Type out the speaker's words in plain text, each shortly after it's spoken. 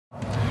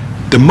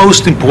The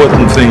most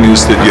important thing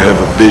is that you have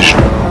a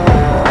vision,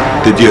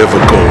 that you have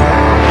a goal.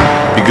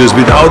 Because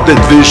without that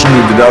vision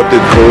and without that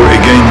goal,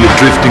 again, you're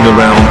drifting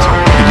around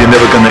and you're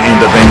never going to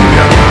end up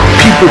anywhere.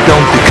 People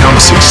don't become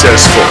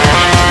successful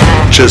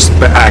just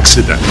by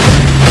accident.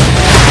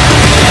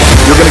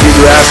 You're going to get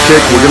your ass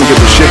kicked. We're going to get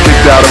the shit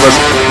kicked out of us.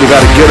 You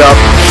got to get up.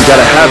 You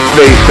got to have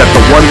faith that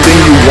the one thing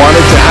you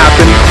wanted to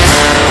happen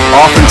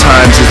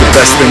oftentimes is the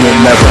best thing that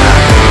never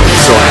happened.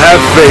 So have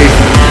faith.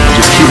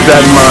 Just keep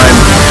that in mind.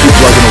 Keep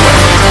plugging away.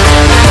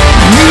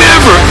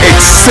 Never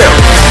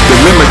accept the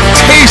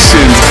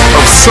limitations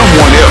of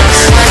someone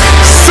else.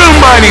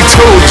 Somebody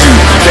told you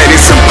that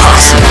it's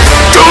impossible.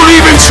 Don't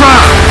even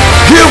try.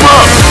 Give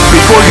up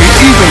before you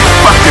even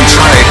fucking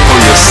try it for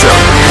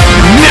yourself.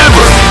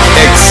 Never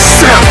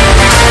accept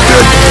the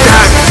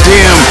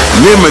goddamn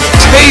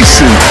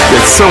limitation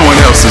that someone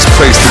else has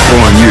placed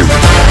upon you.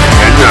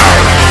 And now,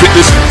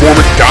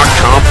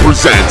 FitnessInformant.com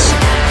presents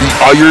the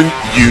Iron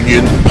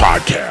Union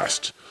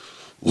Podcast.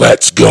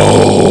 Let's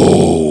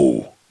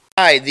go.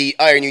 Hi, the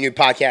Iron Union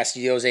Podcast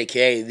Studios,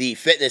 aka the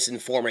Fitness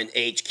Informant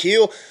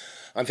HQ.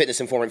 I'm Fitness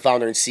Informant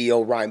founder and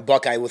CEO Ryan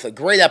Buckeye with a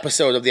great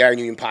episode of the Iron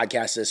Union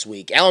Podcast this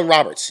week. Alan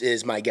Roberts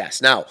is my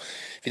guest. Now,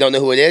 if you don't know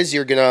who it is,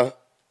 you're going to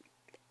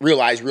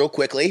realize real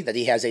quickly that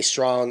he has a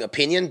strong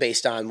opinion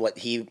based on what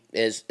he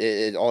is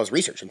all his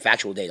research and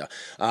factual data.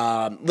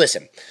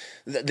 Listen,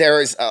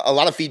 there is a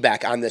lot of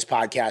feedback on this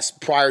podcast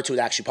prior to it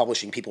actually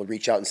publishing. People would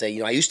reach out and say,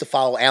 I used to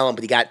follow Alan,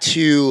 but he got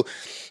too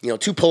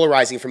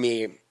polarizing for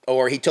me,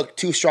 or he took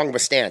too strong of a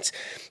stance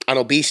on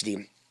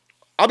obesity.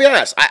 I'll be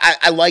honest,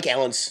 I like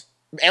Alan's.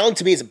 Alan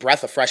to me is a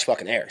breath of fresh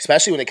fucking air,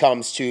 especially when it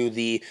comes to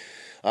the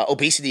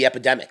obesity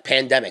epidemic,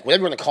 pandemic,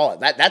 whatever you want to call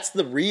it. That's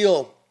the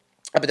real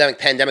epidemic,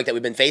 pandemic that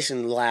we've been facing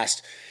in the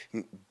last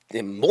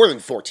more than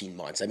 14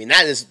 months. I mean,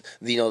 that is,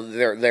 we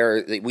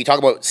talk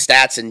about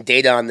stats and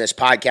data on this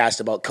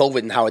podcast about COVID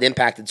and how it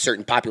impacted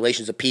certain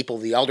populations of people,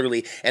 the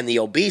elderly and the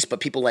obese, but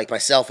people like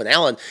myself and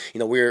Alan,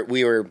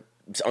 we were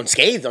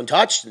unscathed,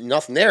 untouched,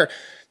 nothing there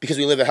because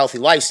we live a healthy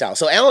lifestyle.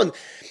 So Alan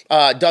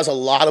does a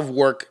lot of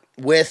work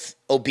with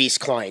obese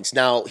clients.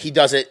 Now, he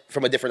does it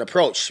from a different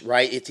approach,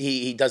 right?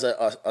 He does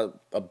a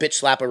bitch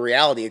slap of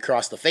reality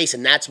across the face,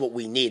 and that's what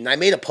we need. And I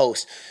made a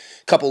post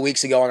a couple of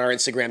weeks ago on our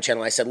Instagram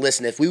channel. I said,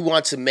 listen, if we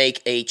want to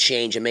make a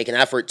change and make an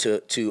effort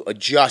to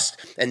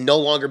adjust and no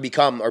longer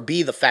become or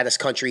be the fattest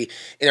country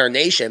in our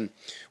nation,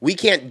 we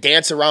can't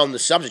dance around the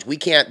subject. We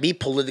can't be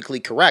politically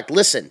correct.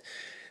 Listen,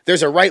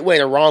 there's a right way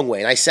and a wrong way.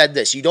 And I said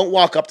this, you don't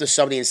walk up to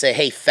somebody and say,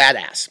 hey, fat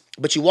ass.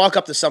 But you walk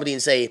up to somebody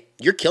and say,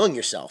 you're killing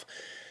yourself.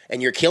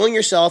 And you're killing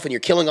yourself and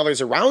you're killing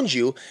others around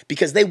you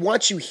because they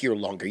want you here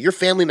longer. Your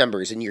family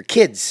members and your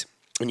kids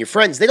and your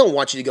friends, they don't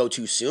want you to go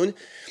too soon.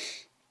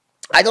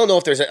 I don't know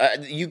if there's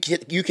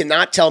you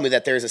cannot tell me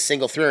that there's a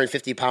single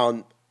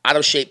 350-pound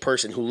out-of-shape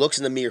person who looks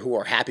in the mirror who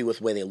are happy with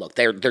the way they look.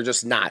 They're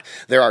just not.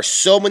 There are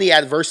so many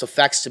adverse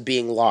effects to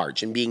being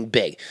large and being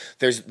big.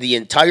 There's the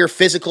entire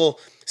physical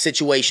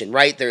situation,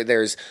 right?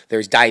 There's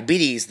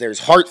diabetes, there's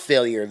heart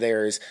failure,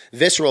 there's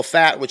visceral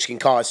fat, which can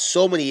cause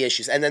so many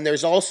issues. And then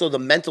there's also the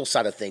mental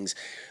side of things,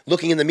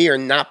 looking in the mirror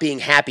and not being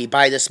happy,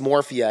 by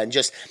dysmorphia, and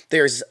just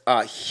there's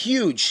a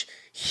huge,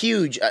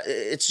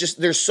 it's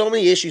just there's so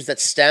many issues that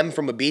stem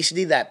from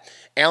obesity that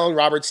Alan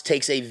Roberts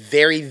takes a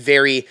very,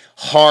 very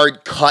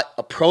hard cut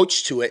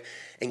approach to it.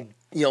 And,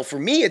 for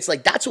me, it's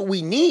like that's what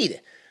we need.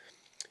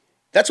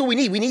 That's what we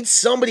need. We need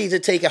somebody to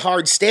take a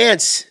hard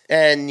stance.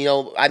 And,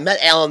 I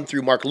met Alan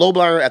through Mark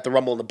Lobler at the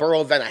Rumble in the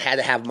Borough event. I had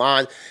to have him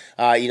on.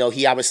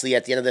 He obviously,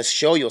 at the end of this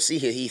show, you'll see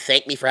he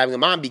thanked me for having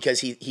him on because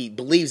he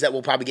believes that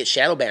we'll probably get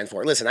shadow banned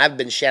for it. Listen, I've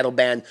been shadow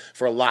banned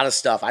for a lot of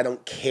stuff. I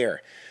don't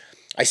care.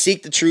 I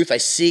seek the truth. I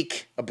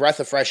seek a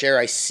breath of fresh air.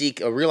 I seek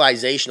a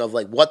realization of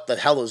what the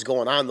hell is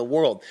going on in the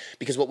world.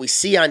 Because what we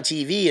see on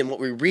TV and what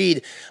we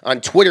read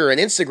on Twitter and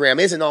Instagram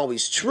isn't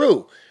always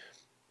true.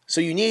 So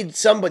you need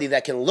somebody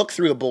that can look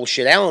through the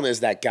bullshit. Alan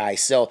is that guy.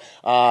 So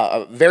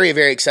very,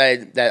 very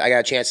excited that I got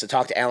a chance to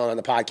talk to Alan on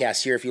the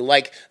podcast here. If you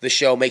like the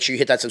show, make sure you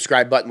hit that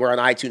subscribe button. We're on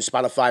iTunes,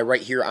 Spotify, right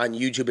here on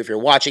YouTube if you're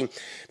watching.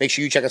 Make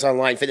sure you check us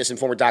online,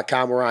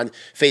 fitnessinformer.com. We're on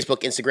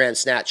Facebook, Instagram,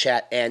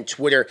 Snapchat, and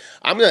Twitter.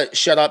 I'm going to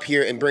shut up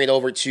here and bring it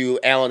over to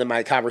Alan in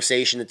my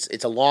conversation.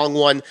 It's a long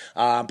one,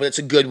 but it's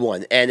a good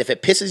one. And if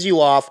it pisses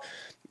you off,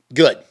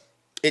 good.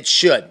 It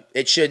should.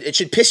 It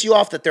should piss you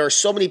off that there are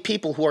so many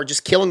people who are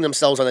just killing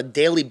themselves on a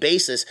daily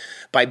basis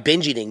by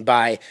binge eating,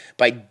 by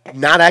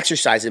not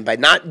exercising, by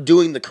not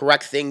doing the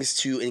correct things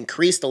to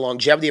increase the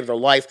longevity of their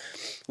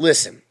life.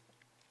 Listen,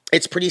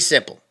 it's pretty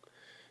simple.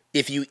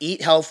 If you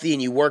eat healthy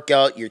and you work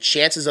out, your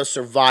chances of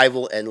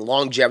survival and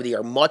longevity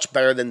are much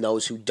better than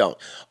those who don't.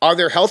 Are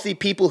there healthy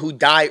people who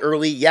die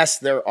early? Yes,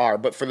 there are.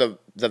 But for the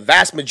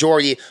vast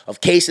majority of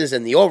cases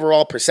and the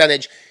overall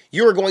percentage,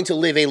 you are going to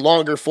live a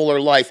longer, fuller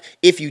life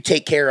if you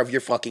take care of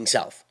your fucking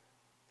self.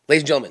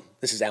 Ladies and gentlemen,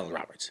 this is Alan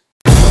Roberts.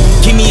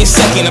 Give me a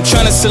second, I'm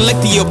trying to select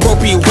the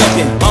appropriate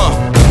weapon.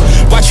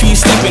 Watch where you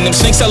stepping, them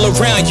snakes all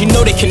around, you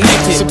know they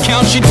connected. So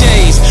count your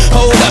days,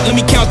 hold up, let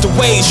me count the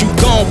ways you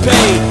gon'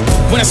 pay.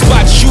 When I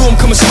spot you, I'm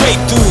coming straight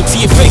through to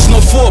your face, no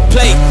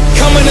foreplay.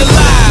 Coming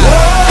alive.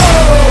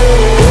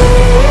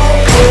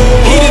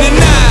 Heat of the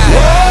night.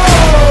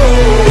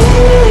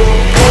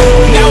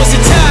 Now is the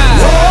time.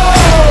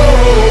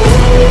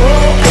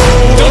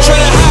 Don't try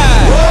to hide.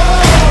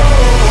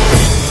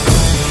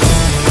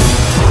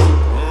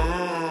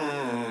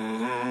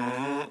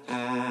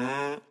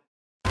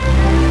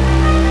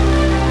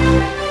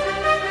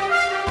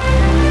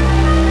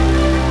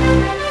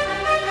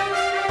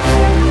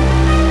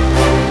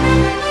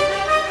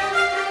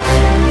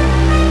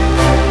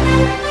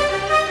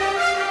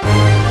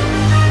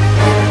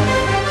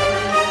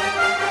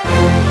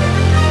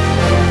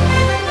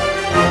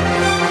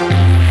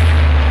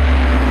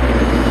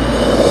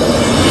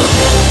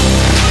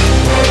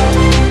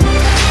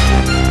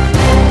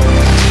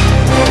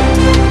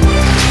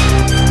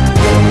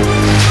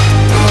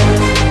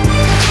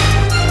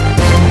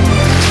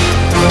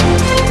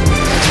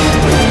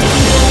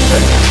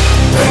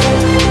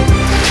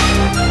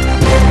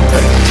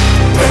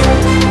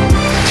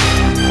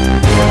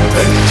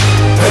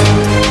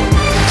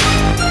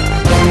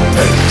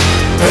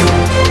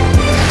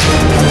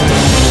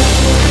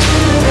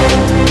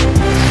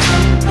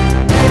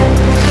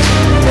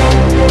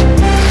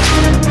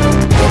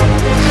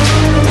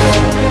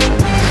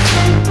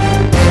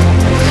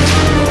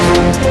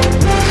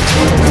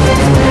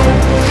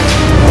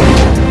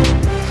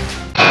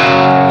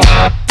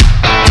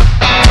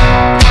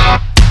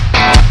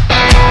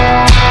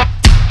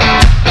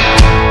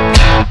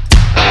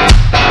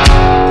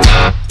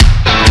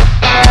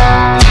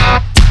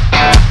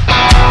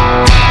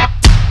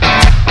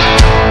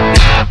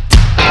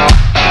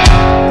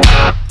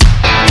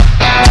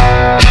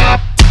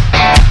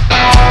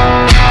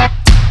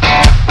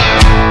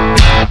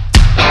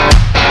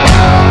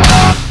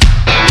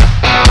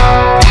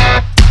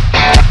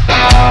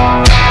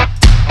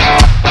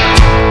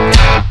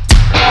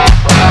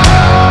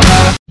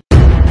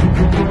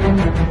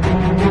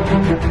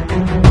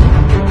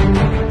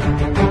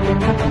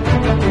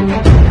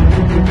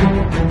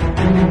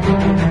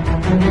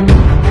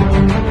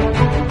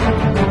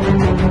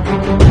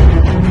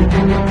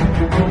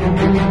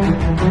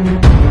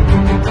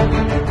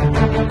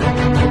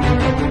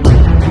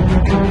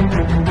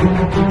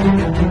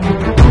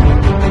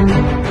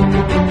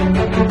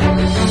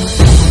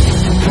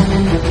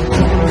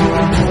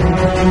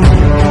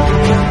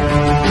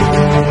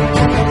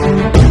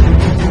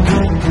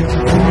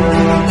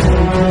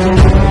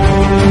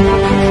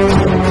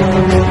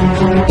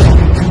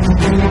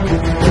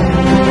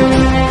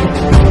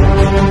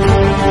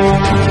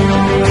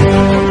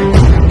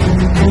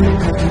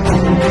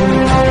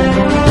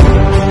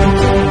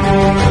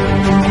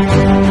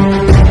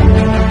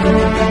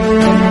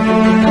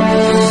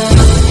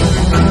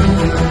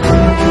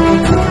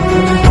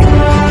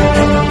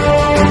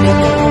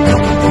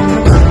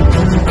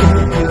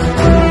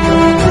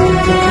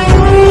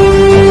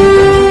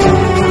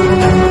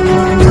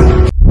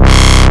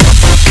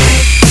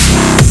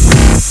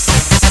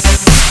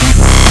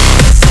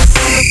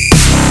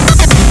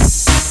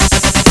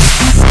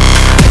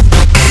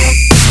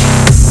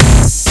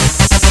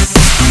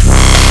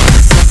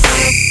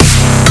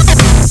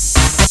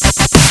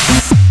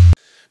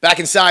 Back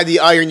inside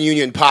the Iron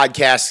Union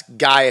podcast,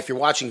 Guy, if you're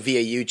watching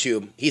via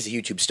YouTube, he's a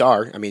YouTube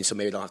star. I mean, so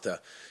maybe I don't have to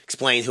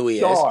explain who he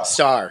is.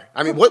 Star.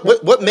 I mean,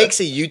 what makes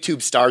a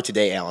YouTube star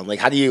today, Alan? Like,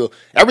 how do you,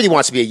 everybody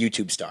wants to be a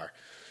YouTube star.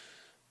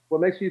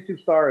 What makes a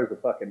YouTube star is a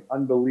fucking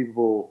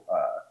unbelievable,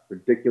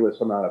 ridiculous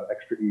amount of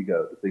extra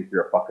ego to think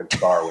you're a fucking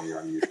star when you're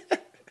on YouTube.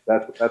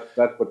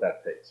 That's what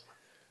that takes.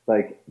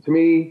 Like, to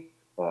me,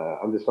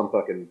 I'm just some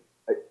fucking,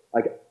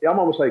 I'm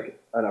almost like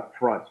an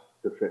affront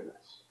to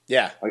fitness.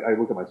 Yeah. I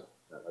look at myself,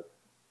 like,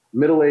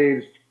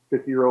 middle-aged,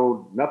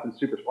 50-year-old, nothing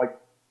super, like,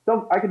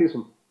 I can do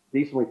some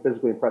decently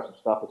physically impressive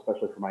stuff,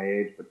 especially for my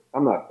age, but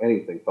I'm not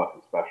anything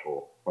fucking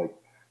special. Like,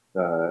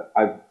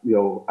 I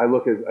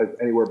look as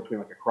anywhere between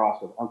like a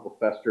cross of Uncle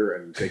Fester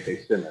and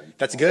J.K. Simmons.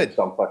 That's good. Like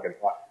some fucking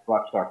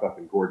rock star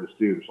fucking gorgeous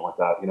dude or something like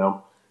that, you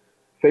know?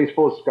 Face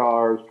full of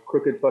scars,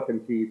 crooked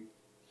fucking teeth,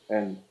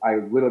 and I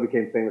literally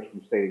became famous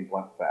from stating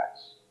blunt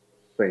facts.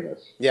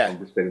 Famous. Yeah. From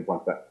just stating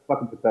blunt facts.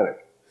 Fucking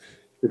pathetic.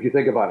 If you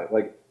think about it,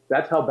 like,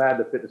 that's how bad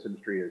the fitness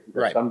industry is.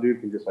 Because right. Some dude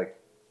can just like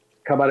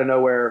come out of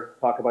nowhere,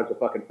 talk a bunch of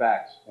fucking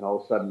facts, and all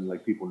of a sudden,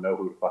 like, people know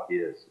who the fuck he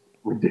is.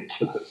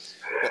 Ridiculous.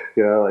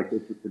 You know, like,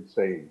 it's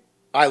insane.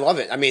 I love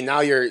it. I mean, now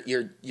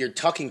you're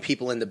tucking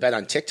people into bed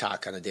on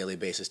TikTok on a daily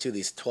basis too.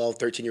 These 12,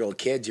 13-year-old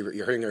kids,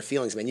 you're hurting their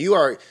feelings, man.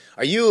 Are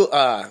you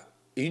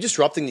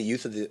disrupting the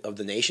youth of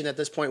the nation at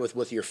this point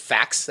with your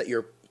facts that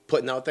you're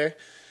putting out there?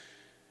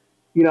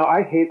 You know, I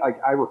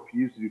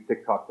refused to do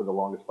TikTok for the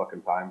longest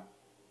fucking time.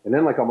 And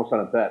then, like, almost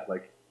on a bet,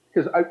 like,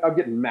 because I'm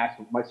getting my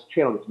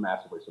channel gets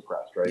massively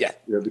suppressed, right? Yeah.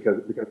 You know,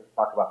 because we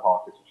talk about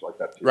politics and shit like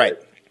that too.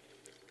 Right.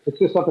 It's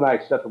just something I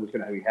accepted was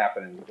going to be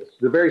happening.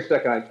 The very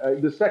second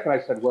I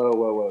said,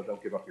 whoa,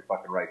 don't give up your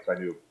fucking rights, I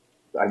knew,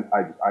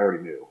 I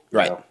already knew.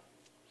 Right.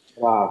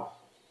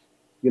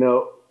 You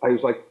know, I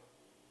was like,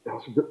 I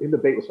was in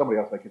debate with somebody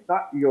else, like, it's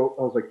not, you know,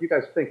 I was like, you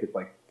guys think it's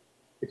like,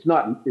 it's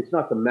not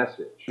the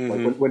message.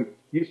 Mm-hmm. Like when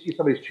you see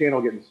somebody's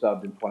channel getting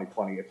subbed in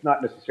 2020, it's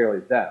not necessarily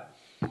them.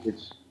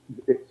 It's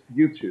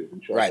YouTube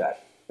and shit like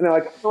that. And they're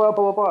like, blah,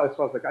 blah, blah, blah.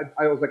 So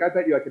I was like, I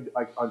bet you I could,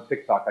 on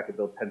TikTok, I could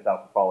build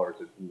 10,000 followers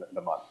in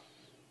a month.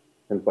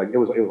 And it's like, it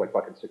was like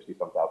fucking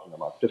 60-some thousand a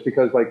month. Just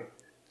because, like,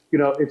 you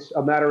know, it's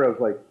a matter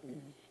of, like,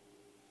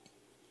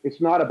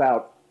 it's not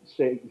about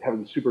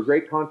having super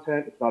great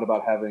content. It's not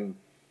about having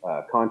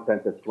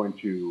content that's going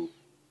to,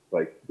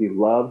 like, be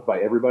loved by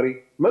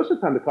everybody. Most of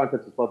the time, the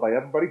content that's loved by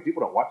everybody,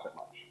 people don't watch that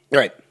much.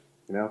 Right.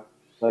 You know?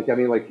 Like, I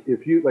mean, like,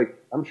 if you, like,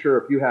 I'm sure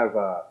if you have,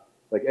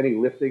 like, any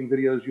lifting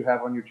videos you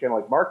have on your channel,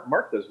 like,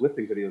 Mark does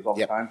lifting videos all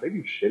the time. They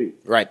do shitty.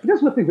 Right. He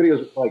does lifting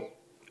videos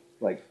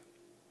like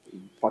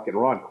fucking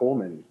Ron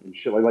Coleman and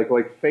shit,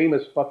 like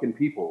famous fucking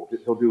people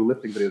he'll do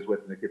lifting videos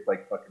with, and it gets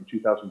like fucking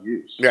 2,000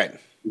 views. Right.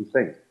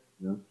 Insane.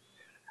 You know?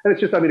 And it's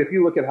just, I mean, if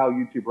you look at how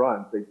YouTube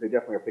runs, they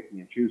definitely are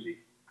picky and choosy.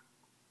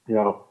 You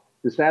know,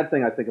 the sad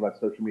thing I think about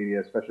social media,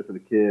 especially for the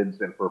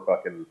kids and for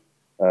fucking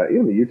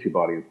even the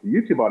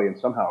YouTube audience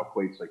somehow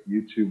equates like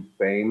YouTube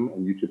fame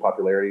and YouTube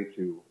popularity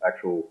to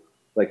actual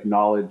like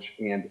knowledge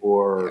and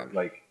or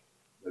like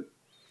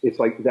it's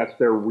like that's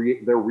their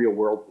real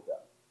world to them.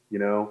 You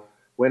know.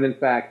 When in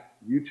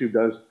fact, YouTube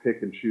does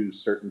pick and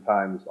choose certain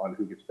times on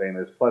who gets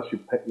famous. Plus,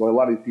 a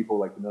lot of these people,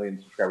 like the million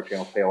subscriber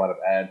channels, pay a lot of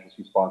ads. You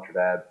see sponsored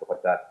ads, stuff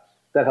like that.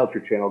 That helps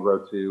your channel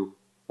grow too.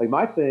 Like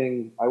my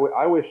thing,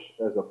 I wish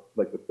as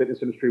the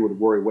fitness industry would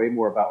worry way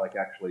more about like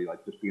actually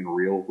like just being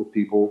real with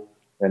people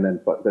and then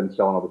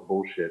selling all this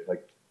bullshit.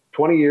 Like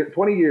 20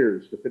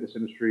 years, the fitness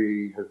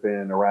industry has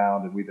been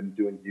around and we've been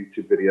doing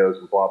YouTube videos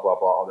and blah blah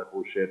blah, all that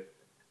bullshit.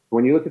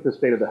 When you look at the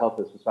state of the health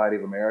of society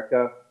of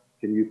America,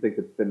 can you think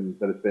it's been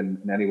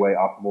in any way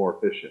optimal or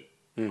efficient?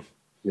 You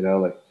know,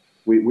 like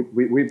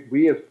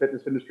we as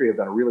fitness industry have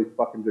done a really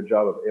fucking good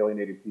job of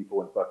alienating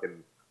people and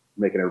fucking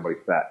making everybody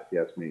fat, if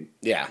you ask me.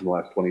 Yeah. In the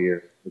last 20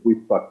 years. Like, we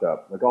fucked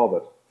up. Like all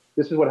of us.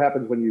 This is what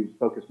happens when you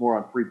focus more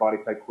on free body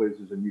type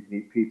quizzes and you can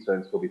eat pizza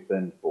and still be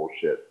thin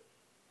bullshit.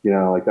 You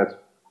know, like that's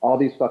all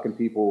these fucking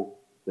people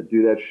that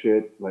do that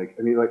shit. Like,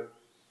 I mean, like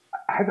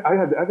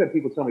I've had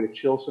people tell me to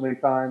chill so many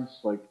times.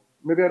 Like,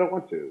 maybe I don't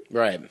want to.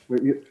 Right.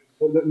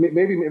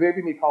 Maybe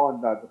me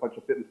calling a bunch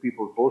of fitness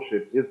people is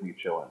bullshit is me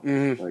chilling.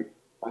 Mm-hmm. Like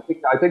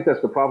I think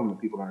that's the problem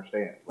that people don't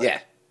understand.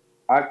 Like,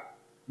 yeah.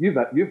 You've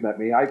met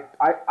me.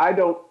 I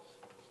don't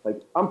like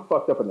I'm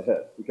fucked up in the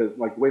head because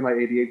like the way my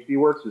ADHD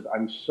works is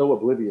I'm so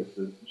oblivious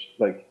to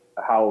like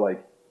how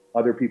like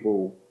other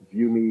people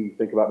view me,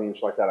 think about me and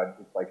shit like that.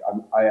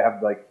 I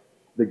have like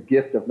the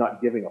gift of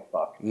not giving a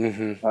fuck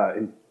in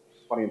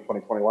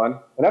 2021,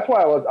 and that's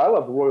why I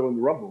love Royal in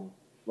the Rumble.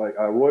 Like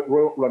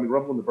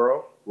Rumble in the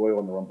Burrow,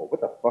 Royal in the Rumble.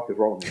 What the fuck is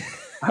wrong with me?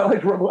 I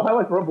like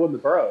Rumble in the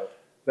Burrow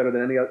better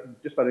than any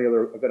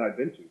other event I've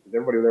been to because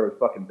everybody there was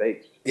fucking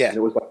based. Yeah, and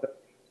it was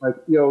like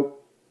you know,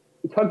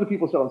 tons of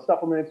people selling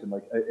supplements and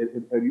like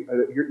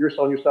you're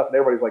selling your stuff and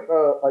everybody's like,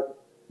 like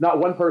not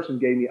one person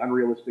gave me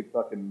unrealistic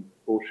fucking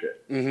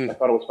bullshit. Mm-hmm. I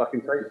thought it was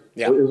fucking crazy.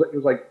 Yeah, it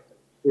was like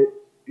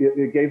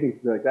it gave me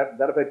like that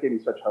event gave me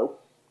such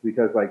hope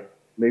because like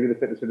maybe the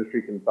fitness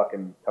industry can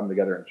fucking come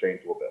together and change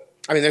a little bit.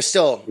 I mean, there's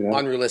still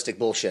unrealistic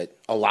bullshit,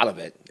 a lot of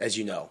it, as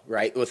you know,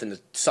 right? Within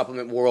the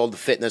supplement world, the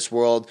fitness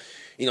world.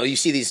 You know, you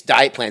see these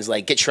diet plans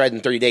like get shredded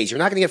in 30 days. You're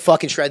not going to get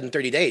fucking shredded in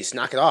 30 days.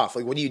 Knock it off.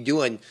 Like, what are you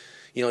doing?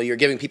 You know, you're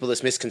giving people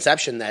this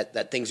misconception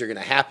that things are going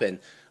to happen.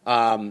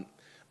 I'm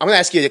going to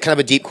ask you kind of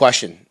a deep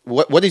question.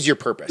 What is your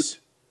purpose?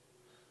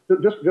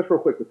 Just real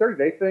quick, the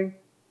 30-day thing,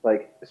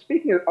 like,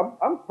 speaking of,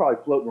 I'm probably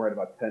floating right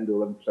about 10 to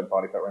 11%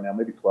 body fat right now,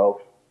 maybe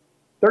 12.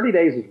 30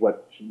 days is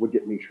what would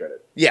get me shredded.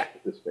 Yeah.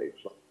 At this stage.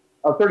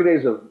 30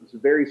 days of it's a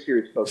very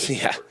serious focus.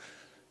 Yeah.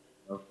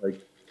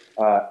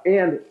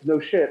 And no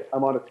shit,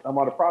 I'm on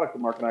a product that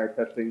Mark and I are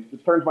testing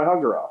that turns my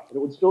hunger off, and it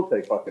would still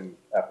take fucking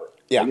effort.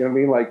 Yeah. You know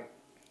what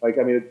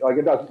I mean?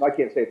 It doesn't. I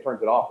can't say it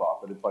turns it off,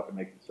 but it's like it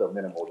makes it so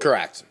minimal.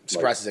 Correct.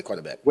 Suppresses it quite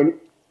a bit.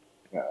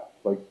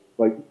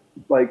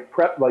 Like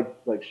prep,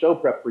 like show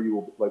prep for you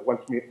will like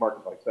once me Mark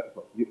is like set,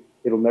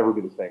 it'll never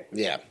be the same.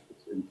 Yeah.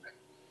 It's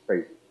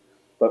crazy.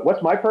 But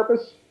what's my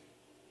purpose?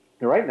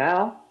 And right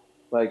now,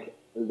 like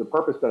the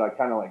purpose that I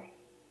kind of like.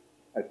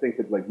 I think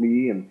that like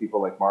me and people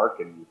like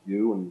Mark and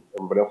you and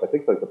everybody else, I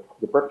think like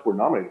the purpose we're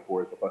nominated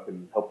for is to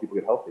fucking help people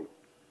get healthy.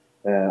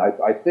 And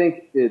I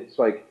think it's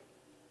like,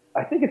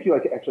 I think if you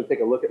like actually take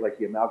a look at like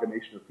the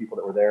amalgamation of people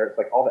that were there, it's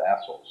like all the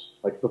assholes.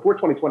 Like before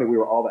 2020, we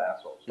were all the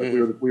assholes. Like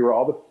we were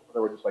all the people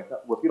that were just like,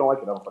 well, if you don't like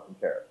it, I don't fucking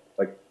care.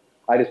 Like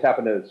I just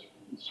happen to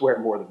swear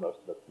more than most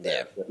of them.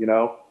 Yeah. You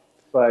know,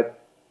 but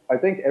I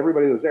think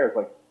everybody that was there is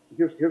like,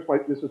 here's my,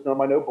 this is no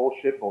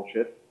bullshit.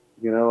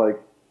 You know,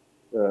 like,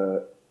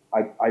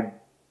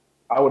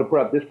 I would have put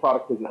up this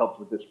product because it helps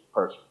with this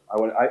person.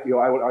 I would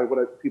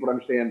have people to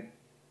understand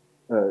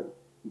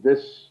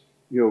this,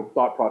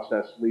 thought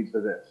process leads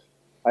to this.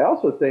 I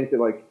also think that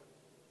like,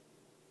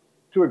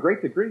 to a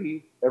great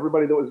degree,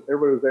 everybody was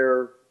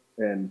there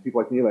and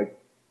people like me, like,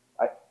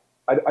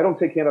 I don't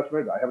take handouts from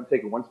anybody. I haven't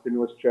taken one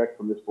stimulus check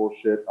from this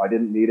bullshit. I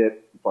didn't need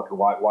it. Fucking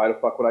why the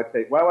fuck would I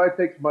take? Why would I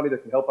take money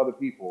that can help other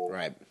people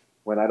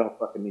when I don't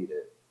fucking need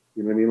it?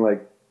 You know what I mean?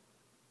 Like,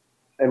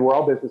 and we're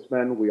all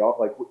businessmen. We all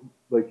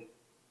like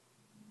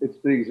it's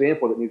the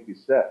example that needs to be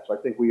set. So I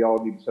think we all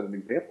need to set an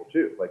example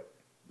too. Like,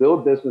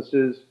 build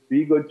businesses,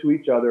 be good to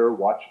each other,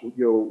 watch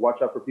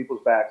out for people's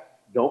backs,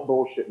 don't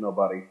bullshit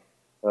nobody,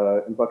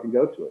 and fucking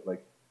go to it.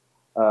 Like,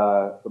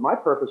 but my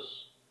purpose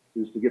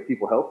is to get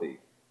people healthy.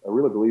 I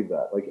really believe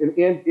that. Like, and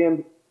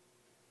in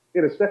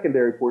a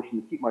secondary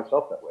portion to keep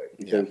myself that way,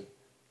 because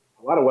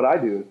a lot of what I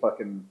do is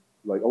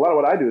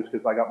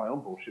because I got my own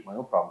bullshit, my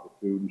own problems with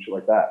food and shit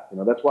like that. You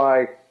know, that's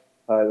why.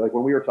 Like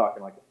when we were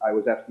talking, like I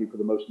was asking you for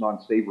the most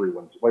non-savory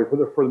ones, like for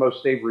the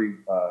most savory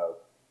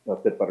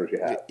fit butters you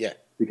have. Yeah.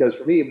 Because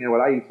for me, man, when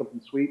I eat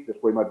something sweet, that's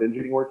the way my binge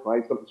eating works. When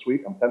I eat something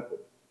sweet, I'm tempted.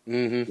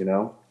 Mm-hmm. You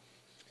know,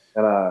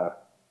 and I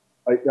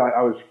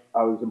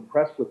was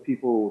impressed with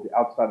people, the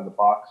outside of the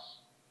box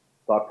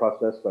thought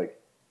process.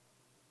 Like,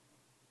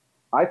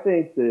 I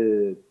think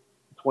the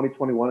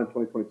 2021 and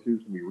 2022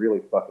 is gonna be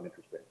really fucking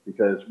interesting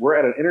because we're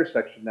at an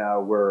intersection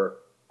now where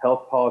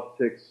health,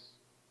 politics,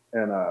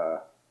 and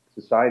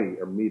society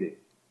are meeting.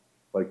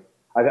 Like,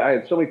 I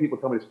had so many people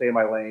tell me to stay in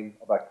my lane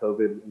about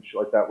COVID and shit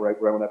like that right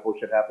when that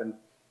bullshit happened.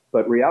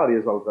 But reality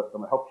is, I was a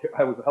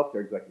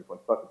healthcare executive for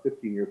like fucking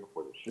 15 years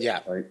before this shit.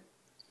 Yeah. Right.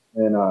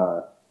 And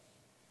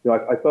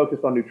I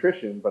focused on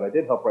nutrition, but I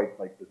did help write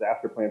like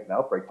disaster plans and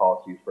outbreak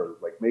policies for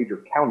like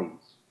major counties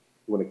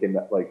when it came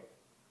to like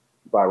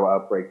viral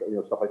outbreak,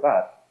 stuff like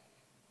that.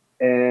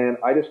 And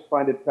I just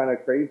find it kind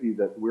of crazy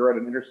that we're at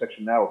an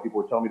intersection now where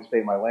people were telling me to stay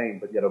in my lane,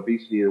 but yet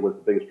obesity was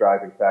the biggest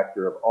driving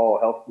factor of all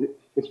health.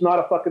 It's not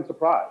a fucking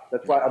surprise.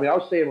 That's why, I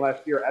was saying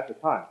last year at the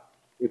time,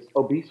 it's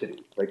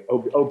obesity. Like,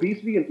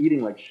 obesity and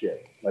eating like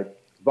shit. Like,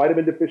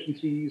 vitamin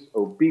deficiencies,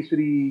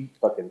 obesity,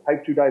 fucking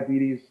type 2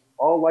 diabetes,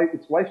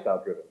 it's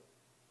lifestyle driven.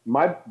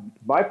 My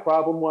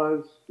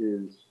problem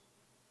and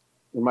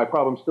my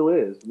problem still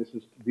is, and this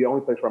is the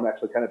only place where I'm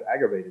actually kind of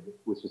aggravated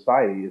with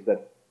society, is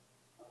that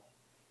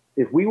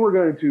if we were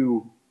going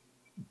to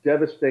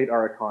devastate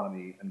our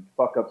economy and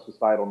fuck up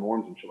societal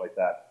norms and shit like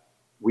that,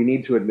 we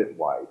need to admit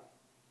why.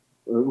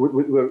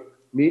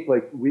 We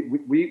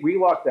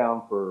locked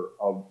down for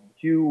a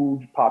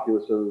huge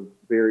populace of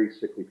very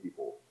sickly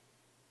people.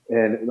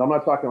 And I'm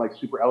not talking like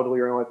super elderly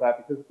or anything like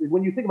that, because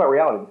when you think about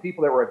reality, the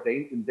people that were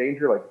in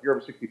danger, like if you're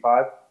over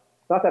 65,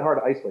 it's not that hard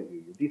to isolate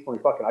you. You're decently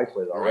fucking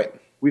isolated already.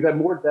 Right. We've had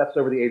more deaths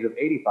over the age of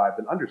 85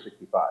 than under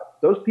 65.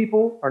 Those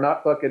people are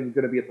not fucking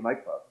going to be at the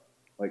nightclub.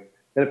 Like,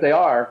 and if they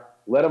are,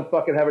 let them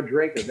fucking have a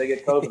drink. If they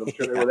get COVID, I'm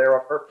sure they were there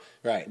on purpose.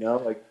 Right.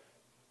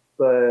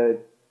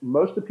 But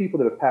most of the people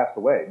that have passed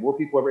away, more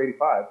people over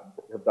 85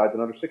 have died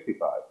than under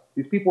 65.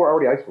 These people are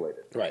already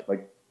isolated. Right.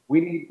 Like,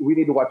 we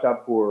need to watch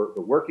out for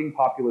the working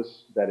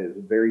populace that is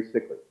very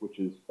sickly, which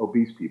is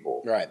obese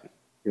people. Right.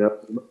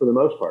 For the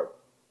most part.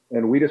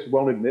 And we just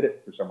won't admit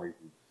it for some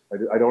reason.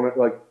 I don't,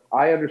 like,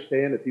 I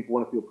understand that people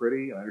want to feel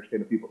pretty, and I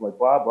understand that people like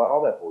blah, blah,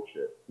 all that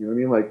bullshit. You know what I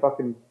mean? Like,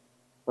 fucking,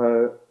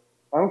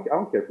 I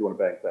don't care if you want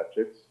to bang fat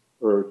chicks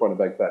or if you want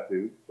to bang fat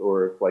dudes,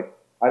 or if, like,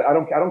 I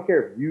don't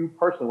care if you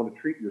personally want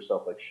to treat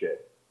yourself like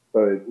shit.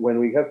 But when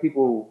we have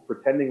people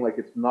pretending like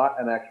it's not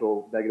an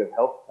actual negative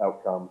health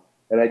outcome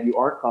and that you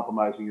aren't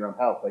compromising your own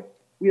health, like,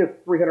 we have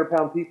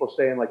 300-pound people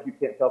saying like you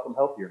can't tell if I'm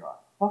healthy or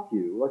not. Fuck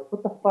you. Like,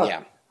 what the fuck?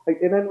 Yeah. Like,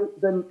 and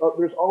then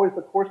there's always,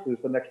 of course, there's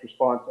the next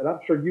response, and I'm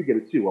sure you get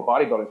it too. Well,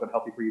 bodybuilding's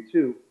unhealthy for you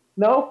too.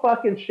 No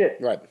fucking shit.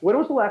 Right. When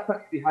was the last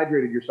time you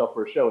dehydrated yourself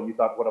for a show and you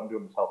thought what I'm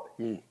doing is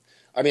healthy?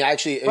 I mean,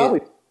 actually,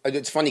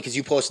 it's funny because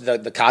you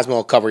posted the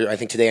Cosmo cover, I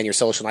think, today on your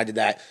social, and I did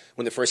that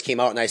when it first came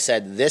out, and I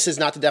said, this is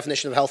not the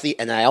definition of healthy,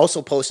 and I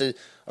also posted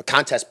a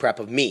contest prep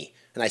of me,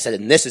 and I said,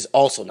 and this is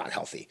also not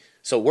healthy.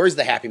 So where's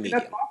the happy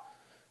medium?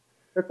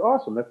 That's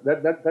awesome.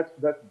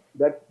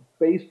 That's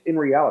based in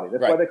reality.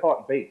 That's why they call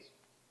it based,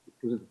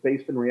 because it's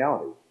based in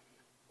reality.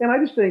 And I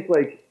just think,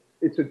 like,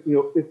 if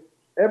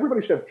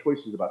everybody should have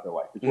choices about their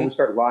life. It's when we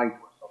start lying to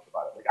ourselves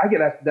about it. Like, I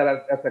get asked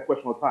that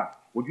question all the time.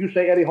 Would you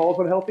say Eddie Hall's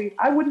unhealthy?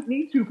 I wouldn't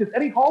need to, because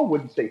Eddie Hall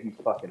wouldn't say he's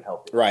fucking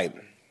healthy. Right.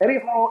 Eddie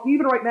Hall,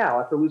 even right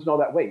now, after losing all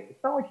that weight,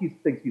 it's not like he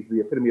thinks he's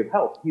the epitome of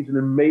health. He's an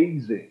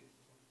amazing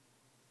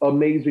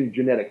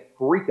genetic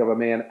freak of a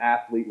man,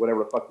 athlete,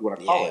 whatever the fuck you want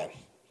to call it.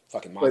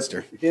 Fucking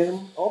monster. But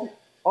him,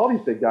 all these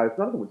big guys,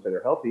 none of them would say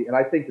they're healthy. And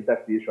I think that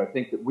that's the issue. I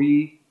think that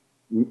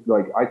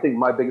I think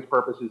my biggest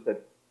purpose is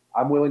that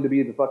I'm willing to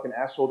be the fucking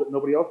asshole that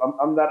nobody else.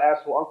 I'm that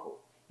asshole uncle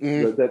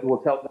that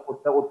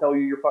will tell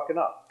you you're fucking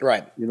up.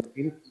 Right. You know what I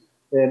mean?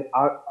 And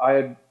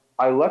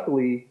I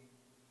luckily,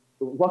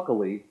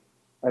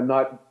 I'm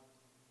not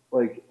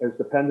like as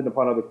dependent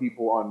upon other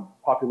people on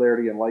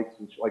popularity and likes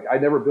and like I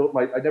never built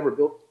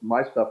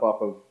my stuff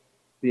off of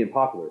being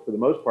popular. For the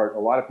most part, a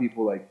lot of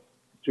people like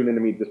tune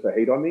into me just to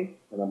hate on me,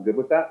 and I'm good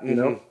with that. You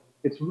know,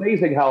 it's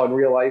amazing how in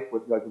real life,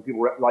 with like when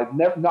people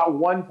not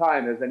one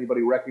time has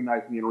anybody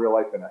recognized me in real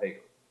life and a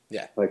hater.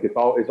 Yeah, like it's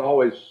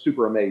always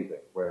super amazing.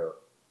 Where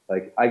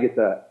like I get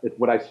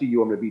when I see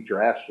you, I'm gonna beat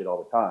your ass shit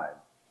all the time.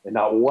 And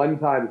not one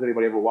time has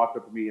anybody ever walked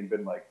up to me and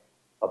been like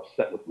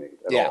upset with me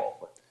at all.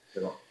 Like,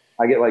 you know,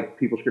 I get like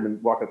people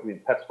walking up to me in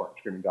PetSmart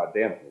screaming "God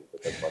damn" at me,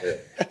 but that's about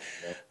it. You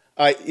know?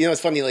 You know, it's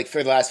funny, like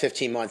for the last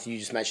 15 months, you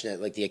just mentioned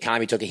it, like the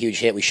economy took a huge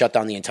hit. We shut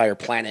down the entire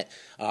planet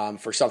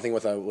for something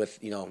with a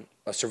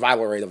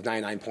survival rate of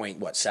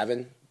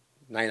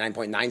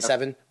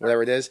 99.97,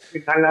 whatever it is.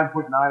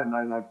 99.9 and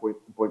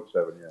 99.7,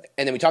 yeah.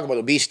 And then we talk about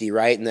obesity,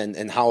 right?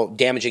 And how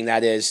damaging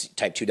that is,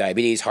 type 2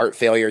 diabetes, heart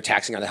failure,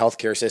 taxing on the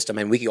healthcare system,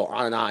 and we can go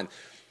on and on.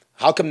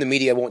 How come the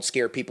media won't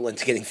scare people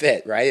into getting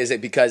fit, right? Is it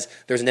because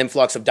there's an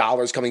influx of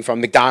dollars coming from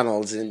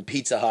McDonald's and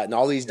Pizza Hut and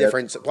all these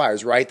different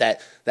suppliers, right,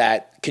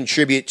 that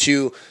contribute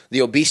to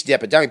the obesity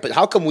epidemic? But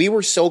how come we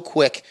were so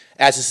quick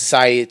as a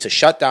society to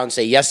shut down,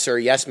 say, yes, sir,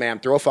 yes, ma'am,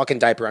 throw a fucking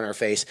diaper on our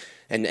face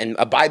and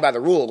abide by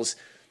the rules?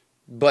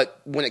 But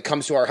when it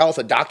comes to our health,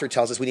 a doctor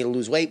tells us we need to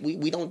lose weight,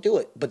 we don't do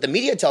it. But the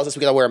media tells us we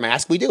got to wear a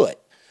mask, we do it.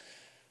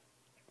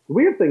 The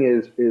weird thing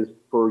is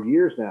for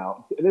years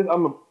now, and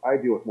I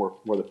deal with more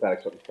of the fat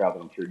acceptance crowd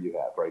than I'm sure you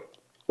have, right?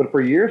 But for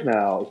years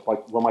now, it's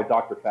like, well, my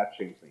doctor fat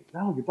shames me.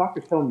 No, your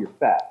doctor's telling you you're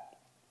fat.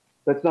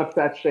 That's not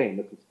fat shame.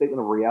 That's a statement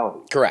of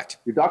reality. Correct.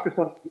 Your doctor's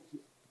telling,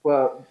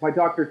 well, my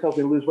doctor tells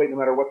me to lose weight no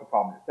matter what the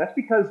problem is. That's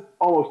because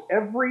almost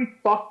every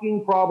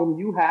fucking problem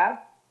you have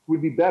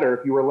would be better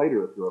if you were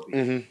later if you're obese.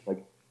 Mm-hmm.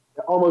 Like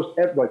almost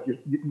every, like you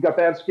got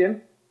bad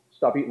skin,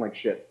 stop eating like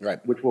shit, right?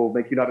 Which will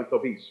make you not as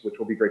obese, which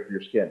will be great for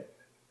your skin.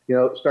 You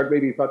know, start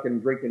maybe fucking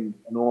drinking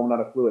a normal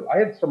amount of fluid. I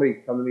had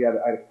somebody come to me, I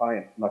had a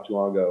client not too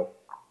long ago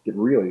get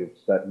really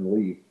upset and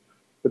leave.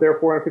 But they're a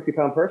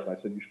 450-pound person. I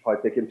said, you should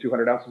probably take in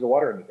 200 ounces of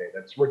water in a day.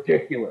 That's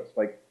ridiculous.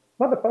 Like,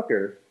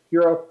 motherfucker,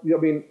 you're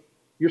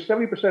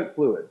 70%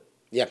 fluid.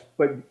 Yeah.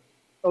 But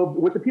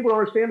what the people don't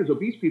understand is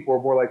obese people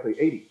are more likely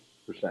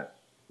 80%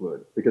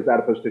 fluid because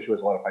adipose tissue has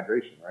a lot of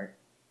hydration, right?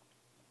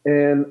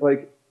 And,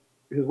 like,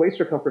 his waist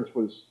circumference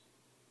was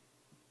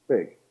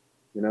big,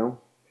 you know?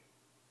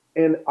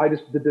 And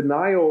the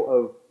denial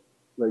of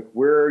like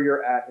where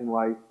you're at in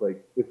life,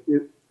 like if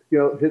you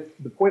know,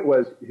 the point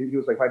was he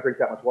was like, if I drink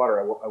that much water,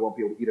 I won't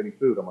be able to eat any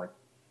food. I'm like,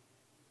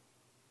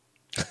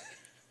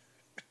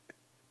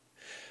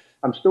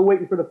 I'm still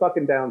waiting for the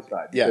fucking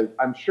downside. Because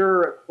I'm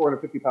sure a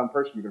 450-pound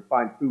person, you can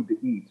find food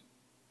to eat.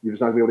 You're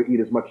just not going to be able to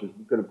eat as much as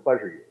is going to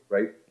pleasure you,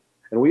 right?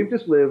 And we've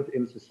just lived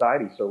in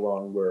society so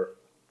long where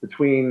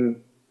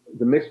between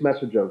the mixed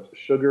message of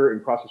sugar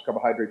and processed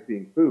carbohydrates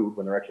being food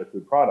when they're actually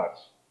food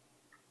products,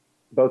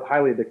 both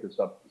highly addictive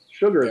substances.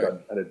 Sugar is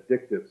an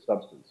addictive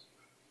substance.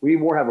 We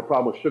more have a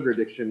problem with sugar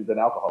addiction than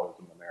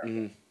alcoholism in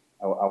America.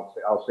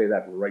 Mm-hmm. I'll say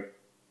that right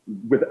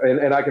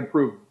and I can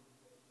prove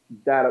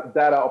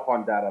data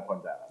upon data,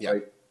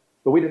 right?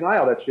 But we deny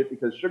all that shit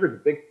because sugar is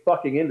a big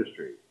fucking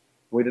industry.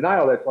 We deny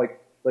all that, like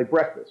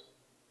breakfast.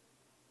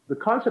 The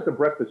concept of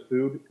breakfast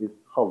food is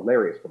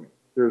hilarious to me.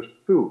 There's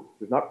food.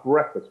 There's not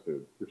breakfast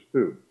food. There's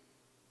food.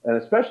 And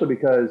especially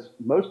because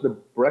most of the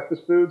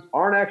breakfast foods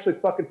aren't actually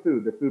fucking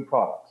food. They're food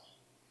products.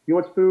 You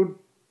know what's food?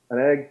 An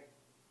egg,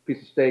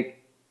 piece of steak,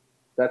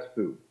 that's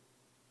food.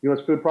 You know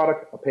what's food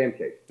product? A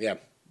pancake. Yeah.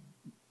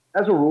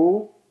 As a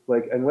rule,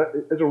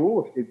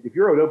 if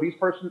you're an obese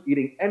person,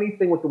 eating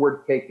anything with the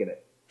word cake in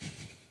it,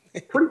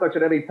 pretty much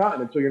at any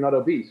time until you're not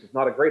obese, it's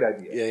not a great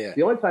idea. Yeah.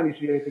 The only time you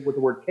should eat anything with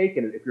the word cake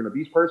in it, if you're an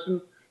obese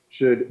person,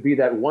 should be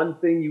that one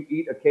thing you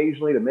eat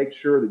occasionally to make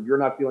sure that you're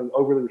not feeling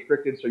overly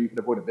restricted so you can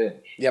avoid a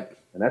binge. Yep.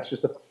 And that's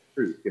just the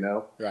truth, you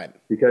know? Right.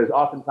 Because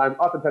oftentimes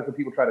when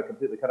people try to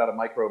completely cut out a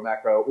micro,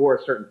 macro, or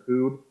a certain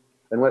food,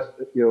 unless,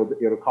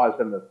 it'll cause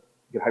them to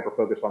get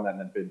hyper-focused on that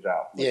and then binge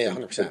out. Yeah,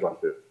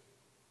 100%.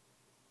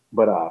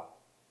 But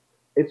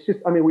it's just,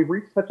 we've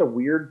reached such a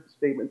weird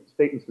state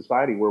in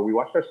society where we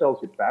watched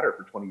ourselves get fatter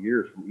for 20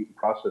 years from eating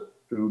processed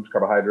foods,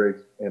 carbohydrates,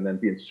 and then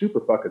being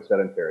super fucking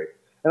sedentary.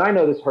 And I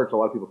know this hurts a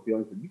lot of people's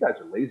feelings, but you guys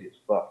are lazy as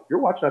fuck. If you're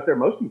watching out there,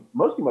 most of you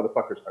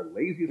motherfuckers are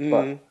lazy as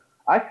fuck.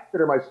 I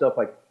consider myself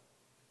like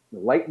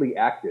lightly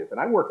active, and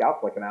I work out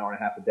for like an hour and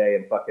a half a day,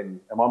 and fucking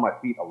I'm on my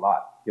feet a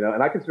lot,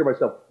 and I consider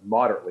myself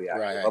moderately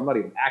active. Right. I'm not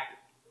even active.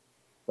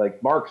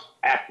 Like Mark's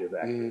active.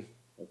 And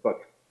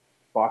fuck,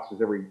 Fox is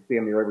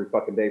damn near every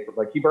fucking day for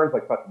he burns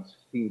like fucking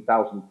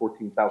 16,000,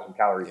 14,000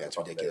 calories. Yeah, it's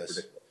ridiculous.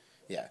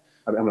 Yeah,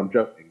 I'm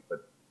joking,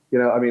 but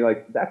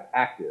that's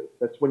active.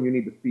 That's when you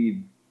need to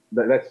feed.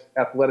 That's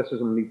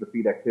athleticism needs to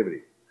feed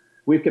activity.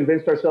 We've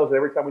convinced ourselves that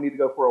every time we need to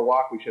go for a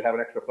walk, we should have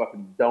an extra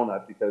fucking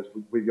donut because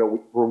we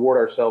reward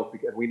ourselves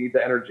because we need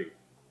the energy.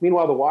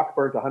 Meanwhile, the walk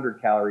burns 100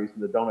 calories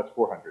and the donut's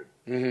 400.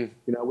 Mm-hmm.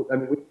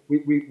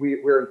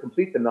 We're in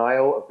complete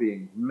denial of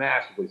being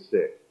massively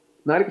sick.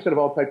 90% of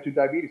all type 2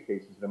 diabetes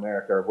cases in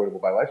America are avoidable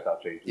by lifestyle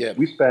changes. Yeah.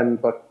 We're going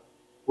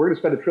to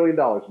spend $1 trillion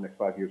in the next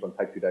 5 years on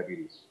type 2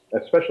 diabetes,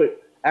 especially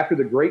after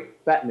the great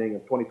fattening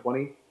of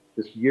 2020,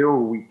 this year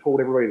where we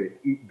told everybody to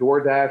eat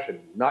DoorDash and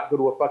not go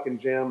to a fucking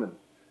gym and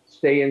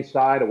stay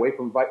inside, away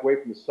from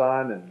the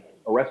sun, and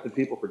arrested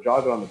people for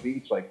jogging on the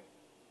beach.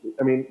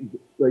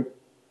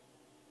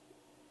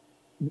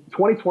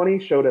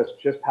 2020 showed us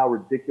just how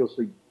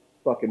ridiculously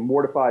fucking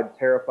mortified,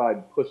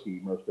 terrified pussy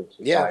most of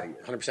society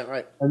is. 100%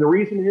 right. And the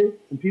reason is,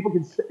 and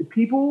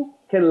people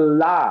can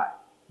lie.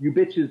 You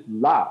bitches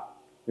lie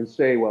and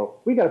say,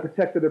 well, we got to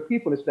protect other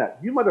people and it's that.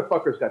 You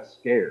motherfuckers got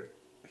scared.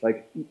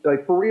 Like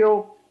for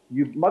real,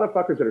 you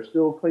motherfuckers that are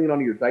still clinging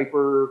onto your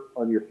diaper,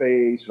 on your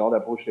face and all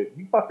that bullshit,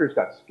 you fuckers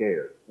got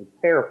scared and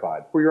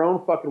terrified for your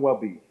own fucking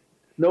well-being.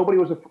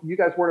 You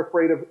guys weren't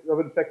afraid of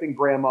infecting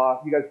grandma.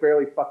 You guys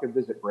barely fucking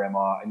visit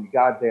grandma and you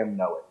goddamn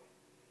know it.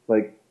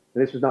 Like,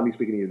 and this is not me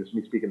speaking to you. This is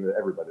me speaking to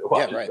everybody.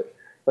 Yeah, right.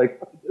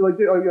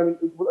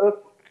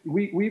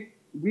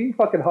 We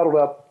fucking huddled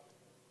up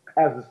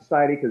as a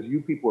society because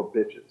you people are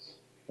bitches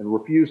and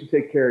refuse to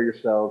take care of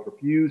yourselves,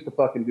 refuse to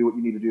fucking do what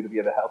you need to do to be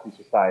in a healthy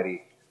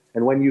society.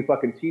 And when you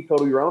fucking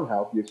teetotal your own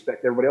health, you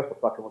expect everybody else to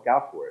fucking look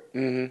out for it.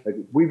 Mm-hmm. Like,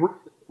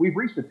 we've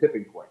reached a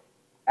tipping point.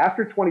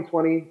 After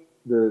 2020,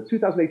 the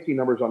 2018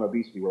 numbers on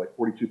obesity were like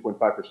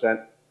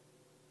 42.5%.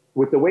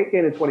 With the weight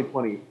gain in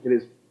 2020, it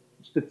is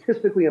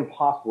statistically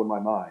impossible in my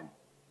mind,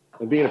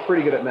 and being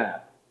pretty good at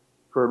math,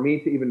 for me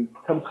to even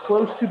come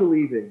close to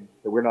believing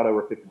that we're not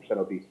over 50%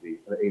 obesity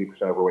and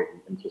 80% overweight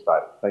in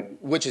society. Thank you.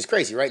 Which is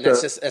crazy, right? So,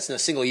 that's in a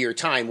single year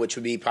time, which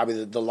would be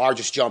probably the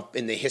largest jump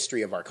in the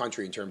history of our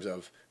country in terms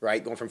of,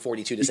 right, going from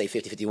 42 to say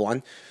 50,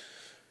 51.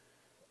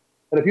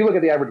 And if you look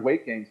at the average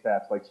weight gain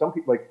stats, like some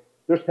people, like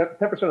there's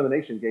 10% of the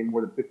nation gain more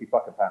than 50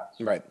 fucking pounds.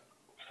 Right.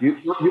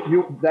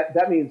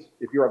 That means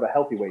if you're of a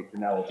healthy weight,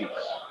 you're now obese.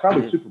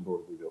 Probably super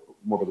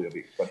morbidly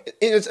obese. But.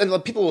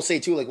 And people will say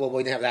too, like, well,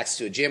 we didn't have access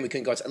to a gym. We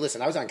couldn't go outside.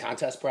 Listen, I was on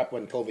contest prep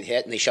when COVID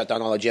hit and they shut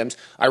down all the gyms.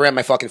 I ran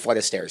my fucking flight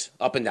of stairs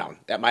up and down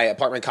at my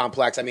apartment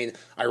complex. I mean,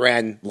 I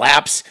ran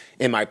laps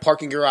in my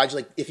parking garage.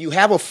 Like, if you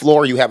have a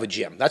floor, you have a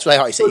gym. That's what I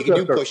always say. You can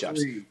do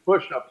push-ups.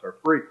 Push-ups are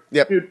free.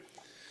 Yep. Dude,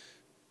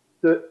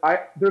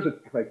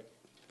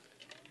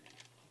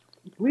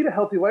 lead a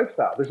healthy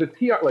lifestyle. There's a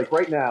TR, like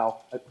right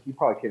now, you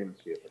probably can't even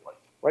see it, but like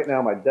right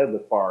now my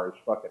deadlift bar is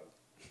fucking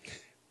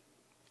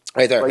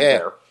right there. Right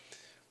there.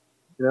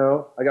 You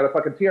know, I got a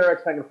fucking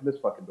TRX hanging from this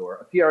fucking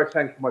door, a TRX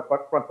hanging from my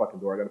front fucking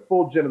door. I got a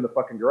full gym in the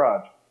fucking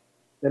garage.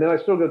 And then I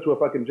still go to a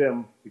fucking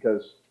gym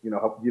because,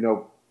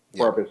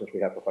 for our business,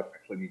 we have to fucking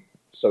actually be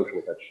social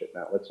with that shit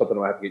now. That's something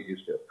I have to get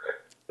used to.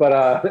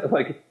 But,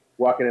 like,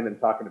 walking in and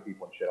talking to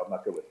people and shit, I'm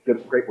not good with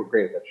it. We're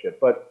great at that shit.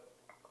 But,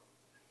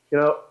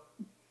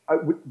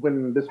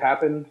 when this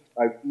happened,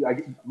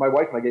 my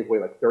wife and I gave away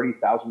like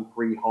 30,000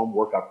 free home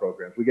workout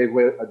programs. We gave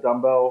away a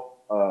dumbbell,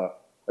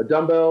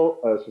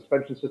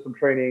 suspension system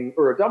training,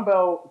 or a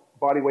dumbbell,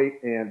 body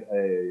weight, and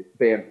a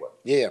band lift.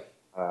 Yeah.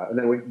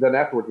 And then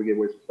afterwards we gave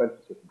away suspension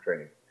system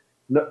training.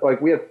 No,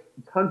 like we have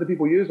tons of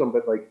people use them,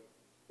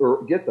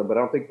 or get them, but I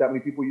don't think that many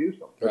people use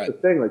them. That's the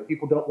thing. Like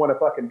people don't want to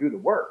fucking do the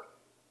work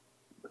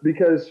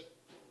because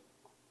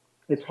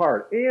it's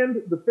hard.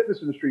 And the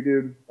fitness industry,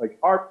 dude, like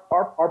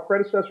our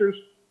predecessors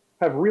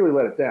have really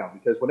let it down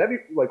because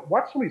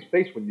watch somebody's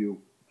face when you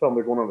tell them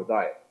they're going on a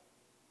diet.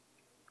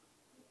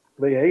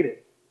 They hate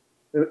it.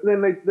 And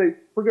then they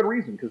for good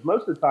reason, because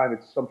most of the time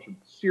it's some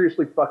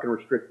seriously fucking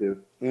restrictive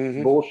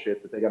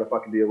bullshit that they got to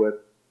fucking deal with.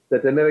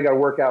 That then they got to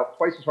work out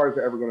twice as hard as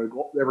they're ever going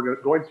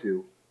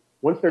to.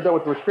 Once they're done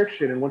with the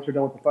restriction and once they're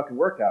done with the fucking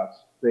workouts,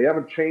 they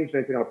haven't changed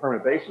anything on a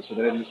permanent basis, so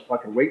they didn't just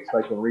fucking weight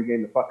cycle and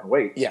regain the fucking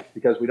weight. Yeah.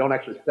 Because we don't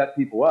actually set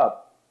people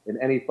up in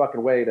any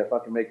fucking way to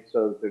fucking make it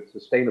so that it's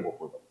sustainable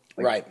for them.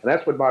 Right. And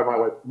that's what my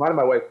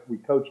wife, we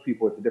coach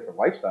people into different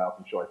lifestyles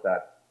and shit like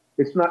that.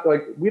 It's not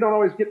like, we don't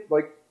always get,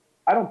 like,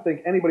 I don't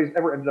think anybody's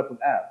ever ended up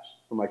with abs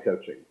from my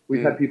coaching.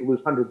 We've had people lose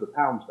hundreds of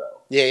pounds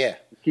though. Yeah.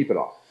 Keep it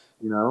off,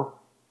 Well,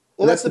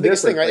 that's the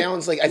biggest thing, right? Like,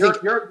 Alan's like, I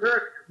think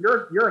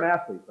you're an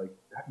athlete. Like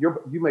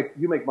you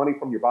make money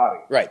from your body.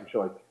 Right. And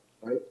shit like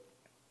that, right?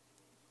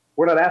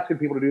 We're not asking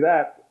people to do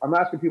that. I'm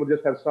asking people to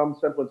just have some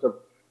semblance of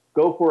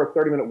go for a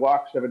 30-minute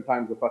walk 7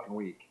 times a fucking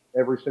week.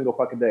 Every single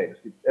fucking day.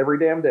 Just every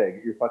damn day,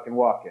 get your fucking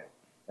walk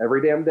in.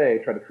 Every damn day,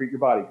 try to treat your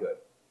body good.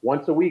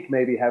 Once a week,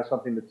 maybe have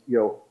something that's,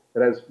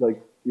 that has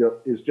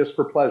is just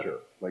for pleasure.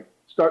 Like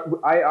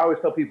I always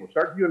tell people,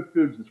 start viewing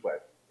foods this way.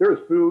 There is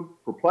food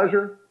for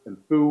pleasure and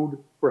food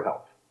for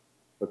health.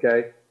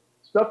 Okay?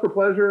 Stuff for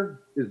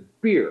pleasure is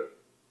beer,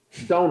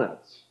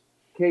 donuts,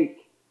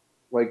 cake.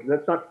 Like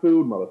that's not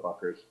food,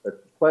 motherfuckers. That's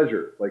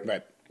pleasure. Like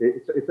right.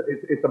 It's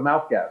a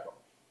mouthgasm.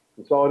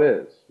 That's all it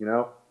is,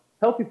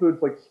 Healthy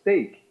foods like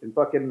steak and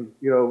fucking,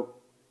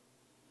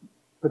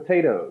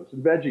 potatoes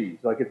and veggies.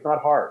 Like it's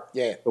not hard.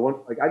 Yeah. But when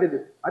I did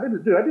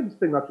this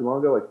thing not too long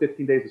ago, like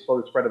 15 days to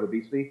slow the spread of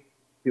obesity.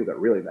 People got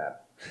really mad.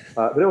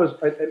 But it was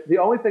the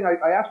only thing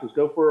I asked was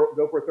go for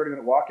a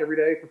 30-minute walk every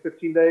day for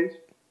 15 days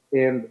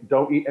and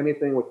don't eat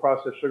anything with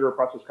processed sugar or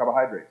processed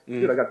carbohydrates.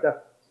 Dude, I got death.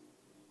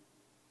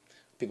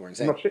 People were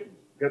insane. I'm not shitting.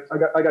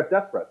 I got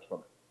death threats from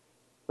it.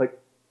 Like,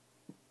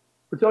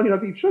 we're telling you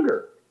not to eat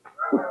sugar.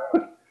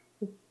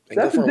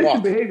 That's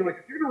addictive behavior. Like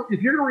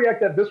if you're gonna react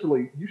that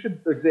viscerally, you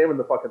should examine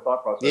the fucking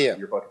thought process of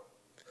your fucking.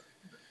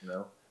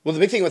 Well, the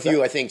big thing with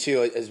you, I think,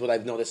 too, is what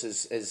I've noticed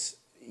is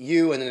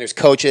you, and then there's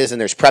coaches, and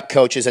there's prep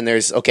coaches, and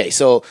there's, okay,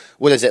 so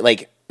what is it?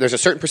 Like, there's a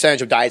certain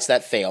percentage of diets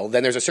that fail.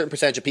 Then there's a certain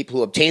percentage of people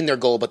who obtain their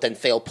goal but then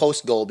fail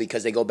post-goal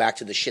because they go back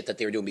to the shit that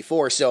they were doing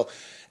before. So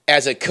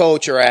as a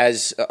coach or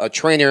as a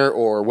trainer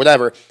or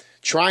whatever,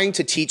 trying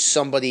to teach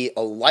somebody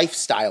a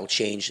lifestyle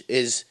change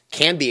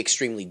can be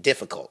extremely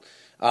difficult.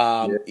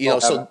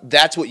 So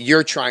that's what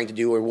you're trying to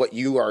do or what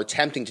you are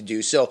attempting to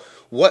do. So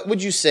what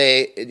would you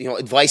say,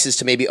 advice is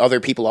to maybe other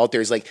people out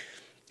there is like,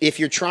 if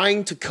you're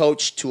trying to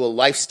coach to a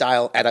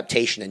lifestyle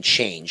adaptation and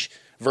change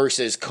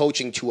versus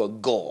coaching to a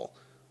goal,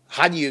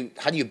 how do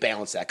you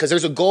balance that? Because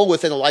there's a goal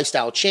within a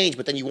lifestyle change,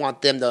 but then you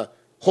want them to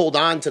hold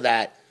on to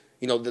that,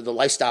 the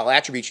lifestyle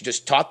attributes you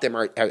just taught them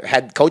or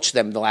had coached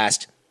them the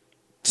last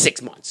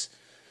 6 months.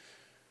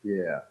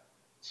 Yeah.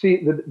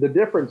 See, the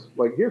difference,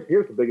 like,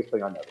 here's the biggest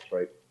thing I noticed,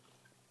 right?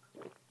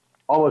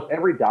 Almost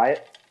every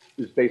diet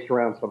is based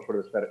around some sort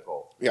of aesthetic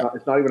goal. Yeah.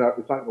 It's not even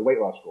a weight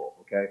loss goal,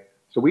 okay?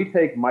 So we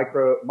take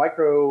micro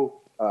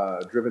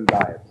driven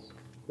diets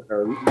that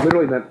are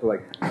literally meant for,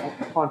 like,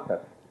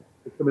 concept.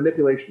 It's the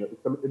manipulation of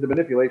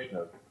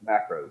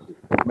macros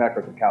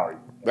and calories.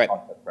 Right.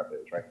 Concept prep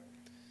is, right?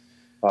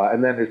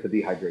 And then there's the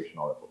dehydration,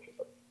 all that bullshit.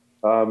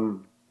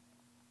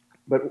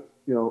 But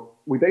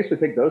we basically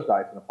take those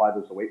diets and apply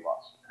those to weight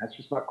loss. That's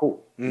just not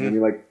cool. Mm-hmm. I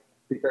mean,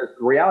 because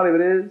the reality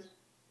of it is,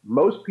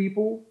 most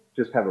people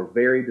just have a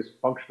very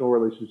dysfunctional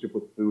relationship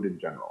with food in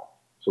general.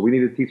 So we need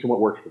to teach them what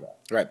works for them.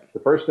 Right. The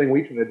first thing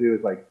we try to do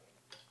is, like,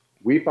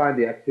 we find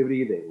the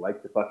activity they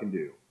like to fucking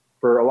do.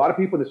 For a lot of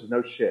people, this is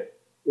no shit.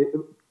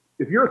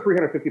 If you're a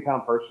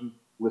 350-pound person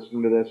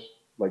listening to this,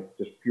 like,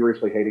 just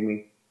furiously hating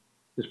me,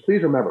 just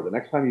please remember, the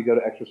next time you go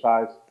to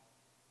exercise,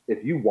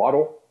 if you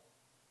waddle,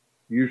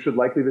 you should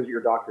likely visit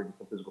your doctor and get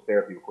some physical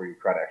therapy before you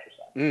try to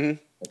exercise.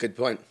 Mm-hmm. Good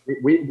point.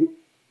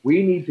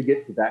 We need to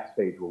get to that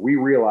stage where we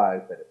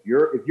realize that if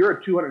you're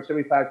a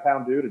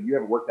 275-pound dude and you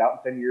haven't worked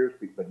out in 10 years,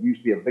 but you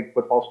used to be a big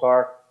football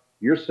star,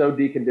 you're so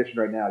deconditioned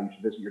right now, you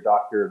should visit your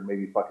doctor and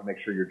maybe fucking make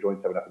sure your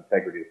joints have enough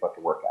integrity to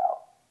fucking work out.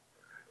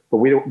 But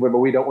we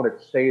don't want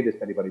to say this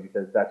to anybody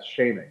because that's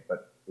shaming.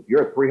 But if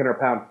you're a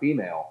 300-pound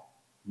female,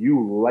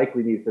 you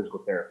likely need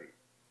physical therapy.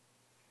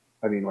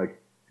 I mean, like,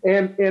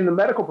 and the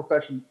medical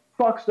profession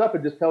fucks up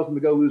and just tells them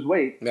to go lose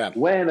weight. Yeah.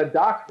 When a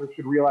doctor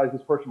should realize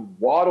this person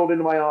waddled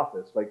into my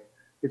office. Like,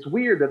 it's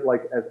weird that,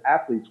 like, as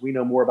athletes, we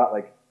know more about,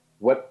 like,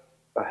 what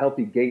a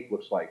healthy gait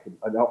looks like,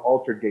 an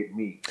altered gait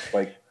means.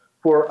 Like,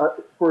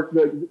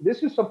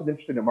 this is something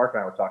interesting that Mark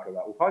and I were talking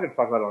about. We're probably going to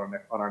talk about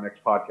it on our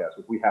next podcast,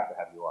 which we have to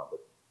have you on.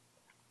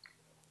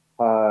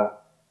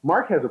 But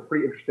Mark has a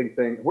pretty interesting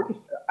thing.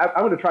 I'm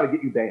going to try to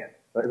get you banned.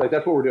 Like,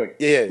 that's what we're doing.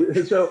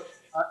 Yeah. So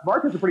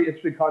Mark has a pretty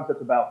interesting concept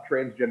about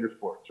transgender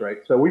sports, right?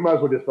 So we might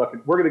as well just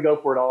we're going to go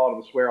for it all, and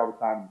we'll swear all the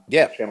time.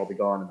 Yeah. The channel will be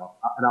gone,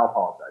 and I'll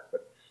apologize.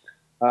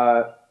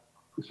 But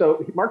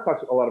so Mark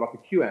talks a lot about the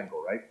Q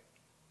angle, right?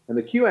 And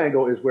the Q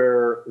angle is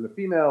where in the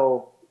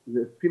female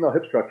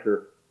hip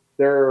structure,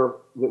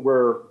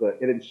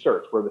 it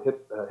inserts, where the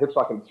hip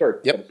socket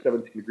inserts at a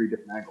 17-degree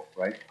different angle,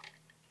 right?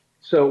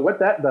 So what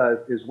that does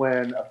is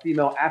when a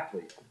female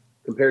athlete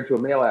compared to a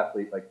male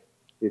athlete, like,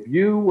 if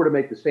you were to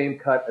make the same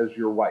cut as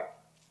your wife,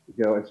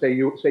 and say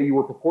you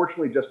were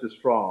proportionally just as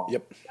strong,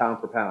 pound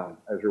for pound,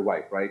 as your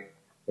wife, right?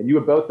 And you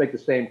would both make the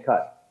same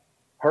cut.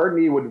 Her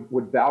knee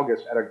would valgus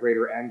at a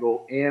greater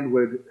angle and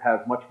would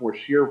have much more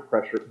shear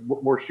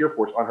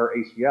force on her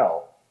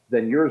ACL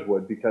than yours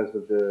would because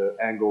of the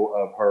angle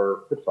of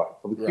her hip socket,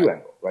 from the Q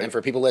angle, right? And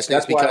for people listening,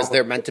 it's because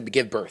they're meant to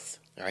give birth,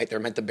 all right? They're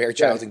meant to bear a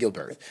child and give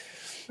birth.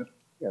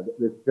 Yeah,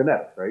 it's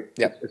genetics, right?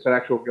 Yeah. It's an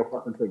actual real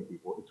fucking thing,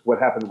 people. It's what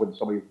happens when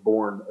somebody's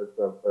born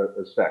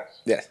as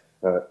sex. Yeah.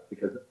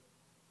 Because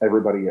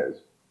everybody is.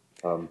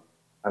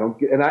 I don't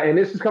get, and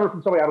this is coming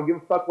from somebody. I don't give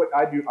a fuck what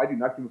I do. I do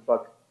not give a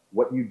fuck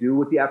what you do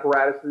with the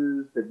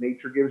apparatuses that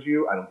nature gives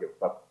you. I don't give a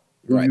fuck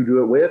who you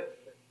do it with,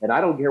 and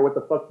I don't care what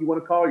the fuck you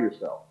want to call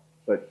yourself.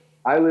 But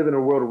I live in a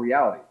world of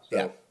reality.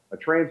 So a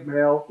trans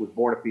male was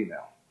born a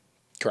female.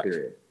 Correct.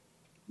 Period.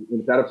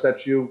 And if that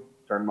upsets you,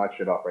 turn my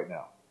shit off right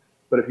now.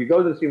 But if you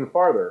go this even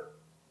farther,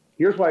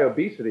 here's why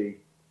obesity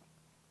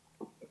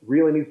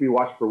really needs to be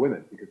watched for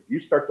women. Because if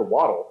you start to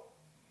waddle,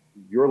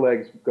 your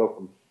legs go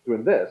from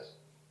doing this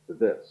to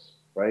this,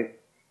 right?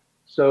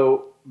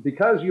 So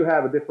because you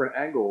have a different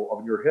angle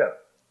of your hip,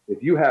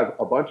 if you have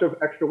a bunch of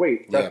extra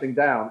weight resting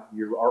down,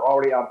 you are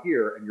already out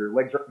here, and your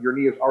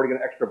knee is already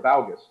got an extra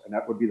valgus, and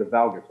that would be the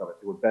valgus of it.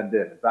 It would bend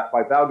in.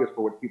 By valgus,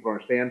 for what people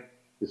understand,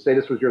 is say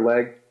this was your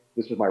leg,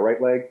 this is my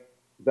right leg.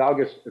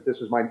 Valgus, if this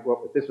is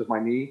my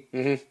knee,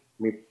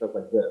 means stuff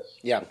like this.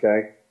 Yeah.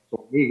 Okay.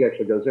 So knee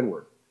actually goes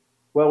inward.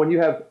 Well, when you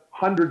have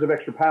hundreds of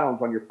extra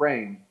pounds on your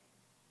frame,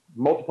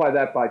 multiply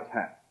that by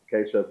 10.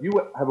 Okay. So if you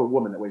have a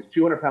woman that weighs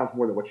 200 pounds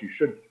more than what you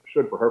should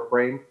for her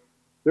frame,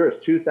 there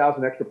is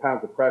 2,000 extra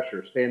pounds of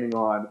pressure standing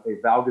on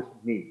a valgus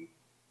knee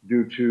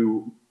due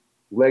to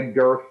leg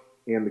girth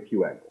and the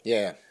Q angle.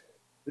 Yeah.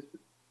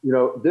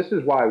 This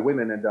is why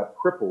women end up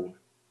crippled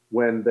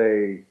when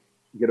they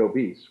get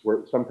obese, where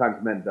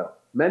sometimes men don't.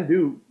 Men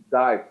do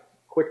die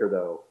quicker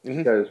though,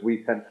 because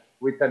we tend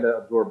to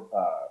absorb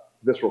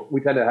visceral.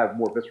 We tend to have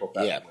more visceral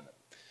fat than women.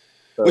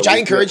 So Which I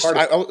encourage.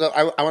 I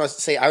want to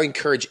say I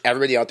encourage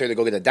everybody out there to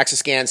go get a DEXA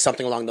scan,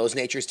 something along those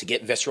natures, to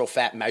get visceral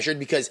fat measured,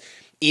 because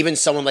even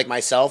someone like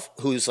myself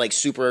who's like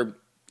super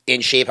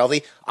in shape,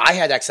 healthy, I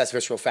had excess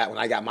visceral fat when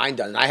I got mine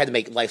done, and I had to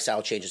make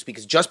lifestyle changes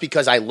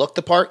because I looked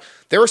the part,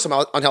 there were some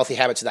unhealthy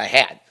habits that I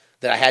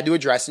had to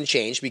address and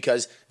change,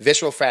 because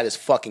visceral fat is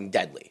fucking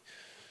deadly.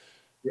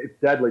 It's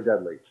deadly.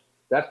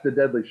 That's the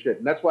deadly shit,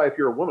 and that's why if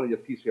you're a woman and you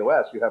have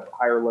PCOS, you have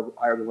higher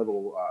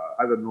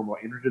than normal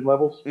androgen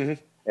levels,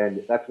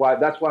 and that's why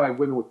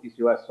women with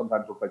PCOS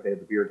sometimes look like they have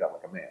the beard out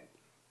like a man,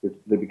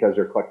 because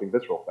they're collecting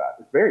visceral fat.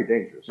 It's very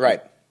dangerous.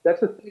 Right.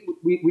 That's the thing.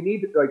 We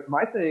need, like,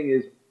 my thing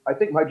is, I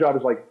think my job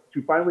is like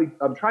to finally.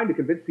 I'm trying to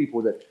convince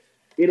people that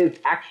it is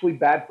actually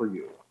bad for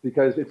you,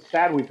 because it's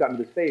sad we've gotten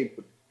to this stage,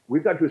 but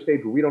we've gotten to a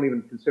stage where we don't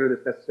even consider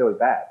this necessarily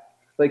bad.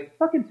 Like,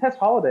 fucking Tess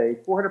Holliday,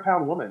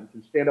 400-pound woman,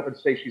 can stand up and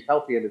say she's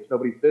healthy and it's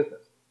nobody's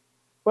business.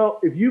 Well,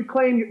 if you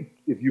claim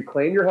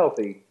you're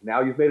healthy,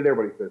 now you've made it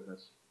everybody's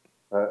business,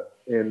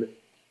 and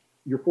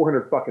you're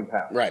 400 fucking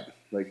pounds. Right.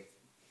 Like,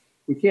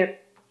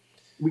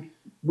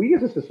 we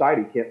as a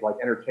society can't, like,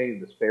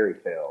 entertain this fairy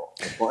tale.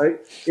 Right?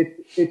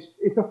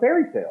 It's a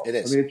fairy tale. It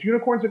is. I mean, it's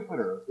unicorns and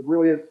glitter. It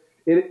really is.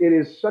 It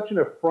is such an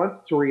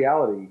affront to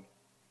reality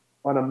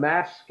on a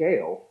mass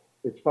scale.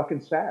 It's fucking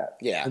sad.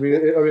 Yeah. I mean,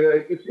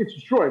 it's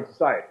destroying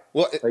society.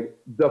 Well, like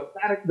the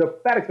fat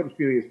acceptance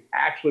community is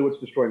actually what's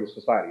destroying the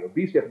society.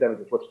 Obesity epidemic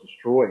is what's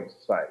destroying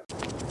society.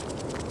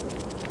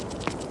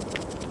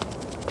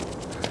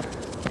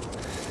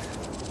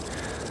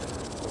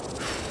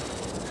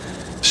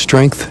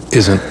 Strength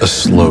isn't a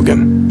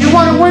slogan. You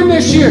want to win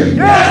this year?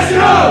 Yes,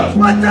 no!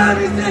 What time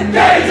is it?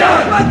 Game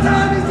time! What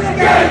time is it?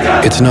 Game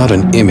time! It's not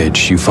an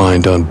image you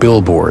find on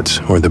billboards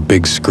or the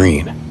big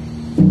screen.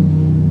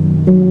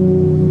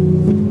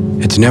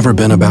 It's never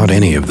been about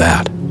any of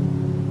that.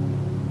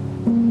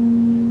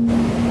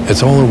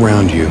 It's all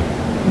around you,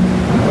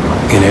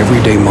 in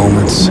everyday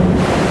moments,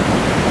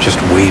 just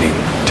waiting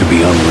to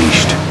be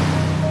unleashed.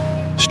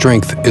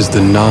 Strength is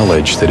the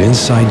knowledge that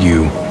inside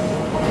you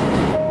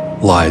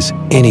lies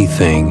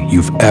anything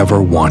you've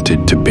ever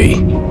wanted to be.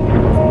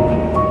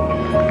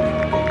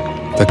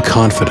 The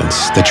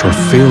confidence that your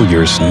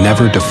failures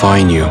never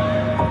define you,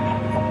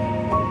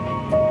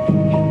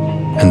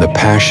 and the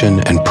passion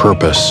and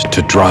purpose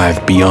to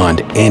drive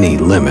beyond any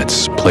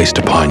limits placed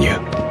upon you.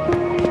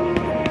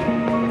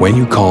 When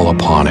you call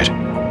upon it,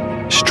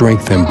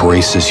 strength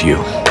embraces you,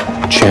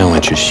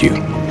 challenges you,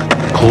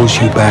 pulls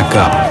you back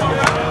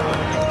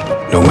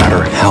up, no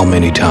matter how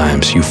many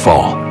times you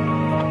fall.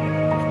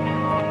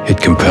 It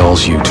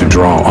compels you to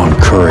draw on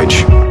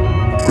courage,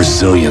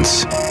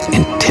 resilience,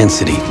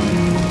 intensity,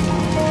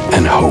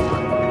 and hope,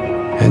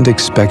 and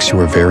expects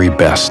your very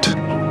best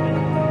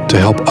to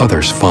help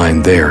others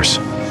find theirs.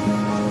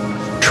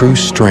 True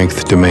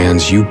strength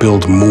demands you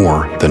build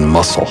more than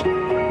muscle,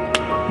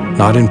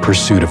 not in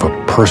pursuit of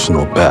a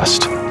personal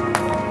best,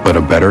 but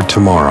a better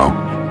tomorrow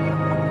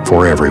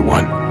for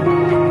everyone.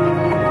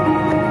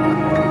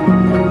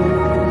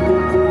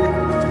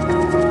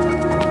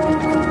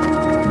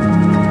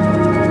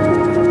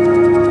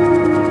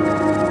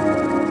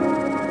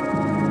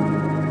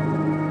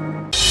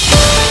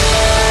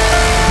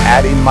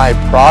 Adding my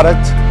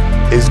product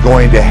is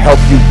going to help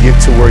you get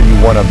to where you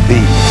want to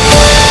be.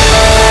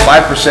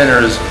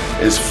 5%ers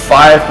is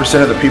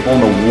 5% of the people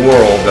in the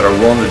world that are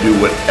willing to do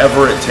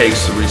whatever it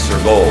takes to reach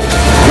their goals.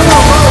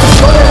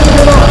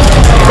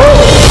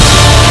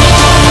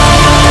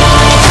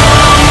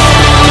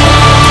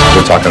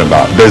 We're talking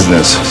about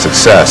business,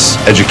 success,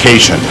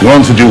 education,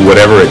 willing to do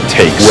whatever it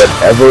takes.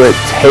 Whatever it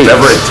takes.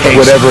 Whatever it takes.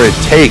 Whatever it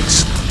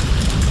takes.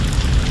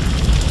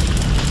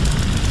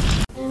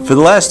 For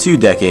the last 2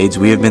 decades,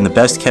 we have been the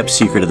best kept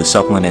secret of the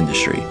supplement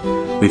industry.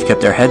 We've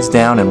kept our heads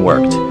down and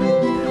worked.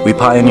 We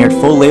pioneered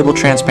full label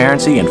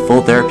transparency and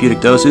full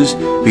therapeutic doses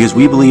because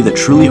we believe that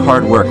truly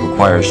hard work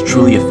requires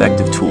truly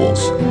effective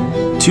tools.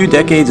 2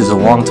 decades is a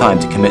long time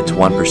to commit to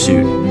one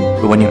pursuit,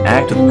 but when you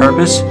act with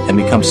purpose and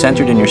become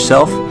centered in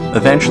yourself,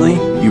 eventually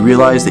you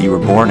realize that you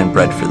were born and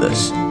bred for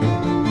this.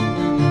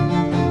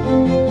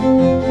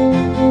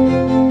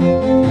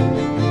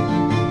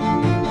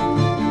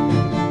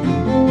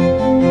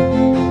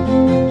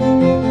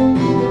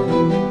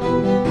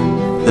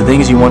 The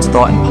things you once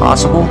thought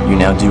impossible, you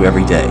now do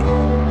every day.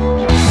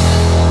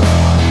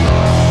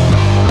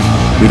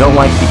 We don't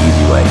like the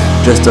easy way,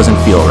 it just doesn't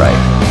feel right.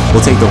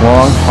 We'll take the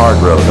long, hard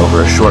road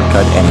over a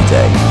shortcut any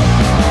day.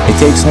 It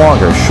takes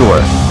longer, sure,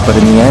 but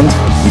in the end,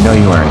 you know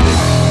you earned it.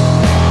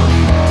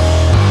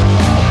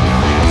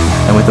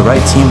 And with the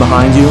right team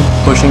behind you,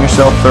 pushing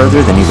yourself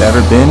further than you've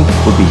ever been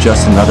will be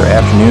just another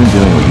afternoon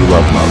doing what you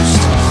love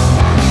most.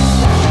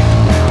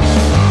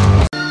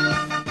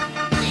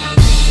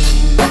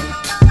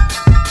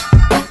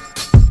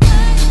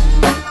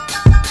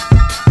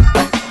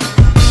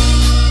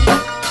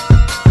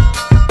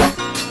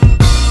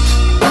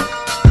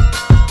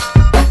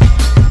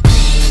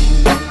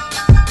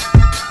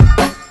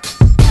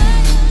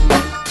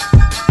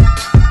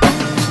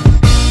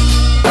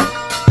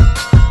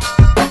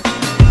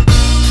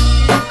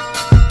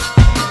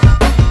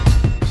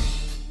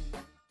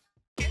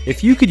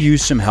 If you could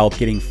use some help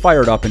getting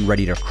fired up and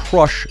ready to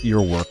crush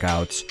your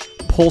workouts,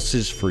 Pulse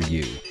is for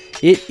you.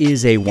 It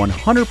is a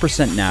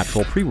 100%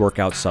 natural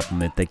pre-workout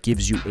supplement that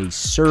gives you a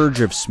surge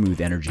of smooth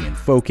energy and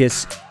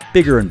focus,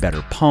 bigger and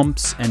better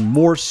pumps, and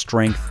more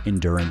strength,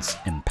 endurance,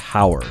 and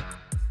power.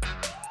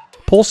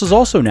 Pulse is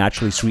also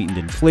naturally sweetened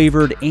and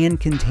flavored and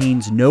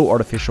contains no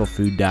artificial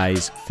food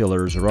dyes,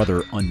 fillers, or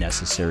other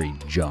unnecessary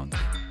junk.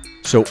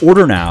 So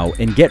order now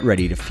and get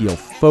ready to feel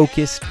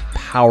focused,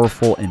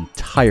 powerful, and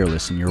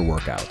tireless in your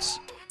workouts.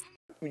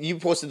 You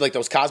posted like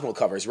those Cosmo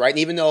covers, right? And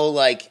even though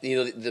like, you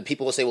know, the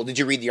people will say, well, did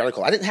you read the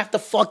article? I didn't have to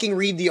fucking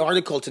read the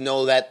article to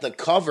know that the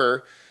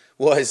cover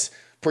was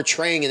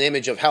portraying an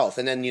image of health.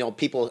 And then, you know,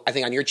 people, I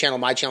think on your channel,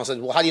 my channel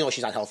said, well, how do you know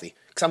she's not healthy?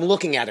 Because I'm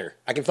looking at her.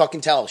 I can fucking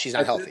tell she's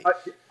not healthy.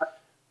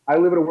 I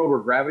live in a world where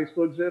gravity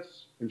still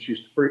exists and she's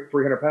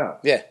 300 pounds.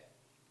 Yeah.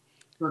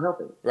 It's not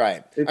healthy.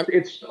 Right.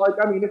 It's like,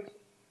 I mean,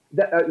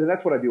 and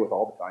that's what I deal with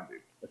all the time,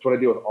 dude. That's what I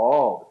deal with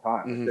all the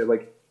time. Mm-hmm.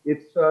 Like,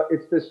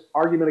 it's this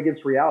argument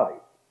against reality.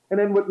 And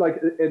then with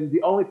like, and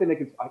the only thing they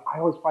can, I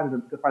always find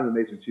it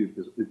amazing too,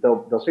 because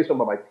they'll say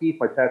something about my teeth,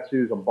 my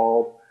tattoos, I'm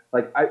bald.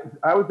 Like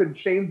I've been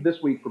shamed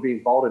this week for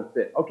being bald and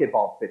fit. Okay,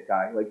 bald fit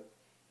guy. Like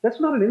that's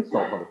not an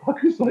insult,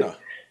 motherfuckers. Like no.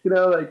 You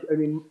know, like I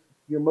mean,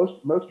 you know,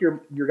 most of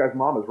your guys'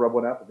 mamas rub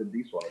one out with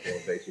Vin Diesel on a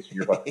daily basis, and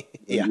you're like,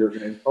 yeah. You're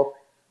gonna insult.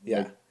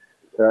 Yeah.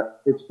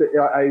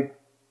 Like,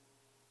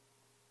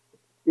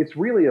 it's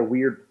really a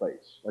weird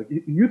place. Like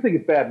you think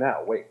it's bad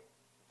now. Wait.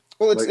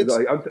 Well,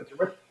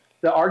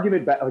 the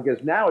argument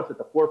because now it's at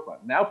the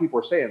forefront. Now people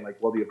are saying like,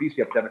 well, the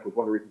obesity epidemic was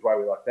one of the reasons why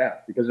we locked down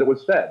because it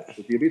was said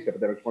that the obesity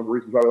epidemic was one of the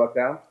reasons why we locked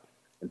down,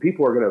 and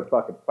people are going to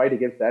fucking fight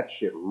against that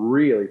shit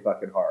really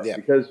fucking hard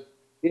because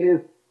it is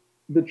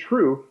the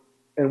truth,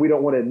 and we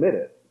don't want to admit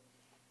it.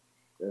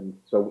 And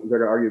so they're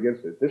going to argue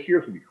against it. This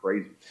year's going to be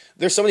crazy.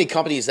 There's so many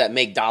companies that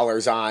make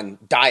dollars on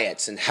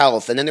diets and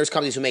health, and then there's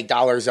companies who make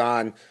dollars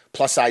on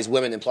plus-size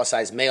women and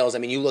plus-size males. I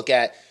mean, you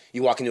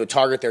walk into a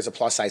Target, there's a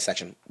plus-size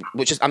section,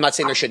 which is, I'm not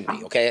saying there shouldn't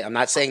be, okay? I'm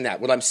not saying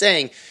that. What I'm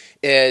saying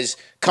is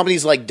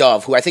companies like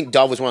Dove, who I think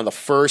Dove was one of the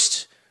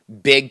first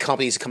big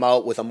companies to come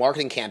out with a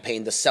marketing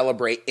campaign to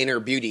celebrate inner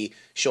beauty,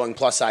 showing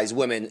plus-size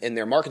women in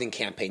their marketing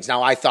campaigns.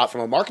 Now, I thought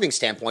from a marketing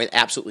standpoint,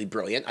 absolutely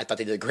brilliant. I thought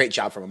they did a great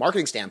job from a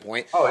marketing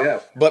standpoint. Oh,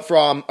 yeah. But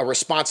from a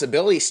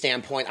responsibility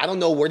standpoint, I don't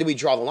know where do we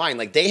draw the line.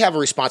 Like, they have a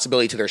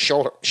responsibility to their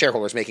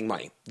shareholders making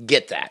money.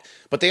 Get that.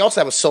 But they also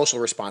have a social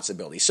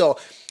responsibility. So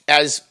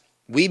as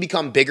we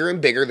become bigger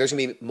and bigger, there's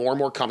going to be more and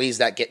more companies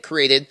that get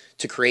created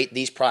to create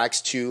these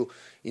products to,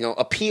 you know,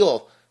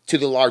 appeal to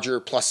the larger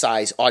plus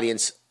size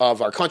audience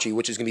of our country,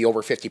 which is going to be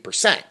over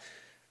 50%.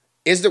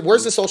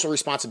 Where's the social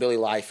responsibility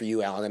lie for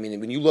you, Alan? I mean,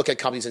 when you look at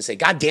companies and say,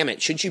 God damn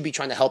it, shouldn't you be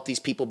trying to help these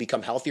people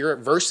become healthier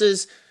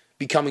versus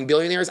becoming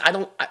billionaires?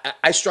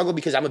 I struggle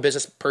because I'm a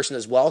business person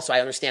as well. So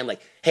I understand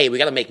like, hey, we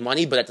got to make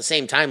money, but at the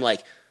same time,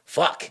 like,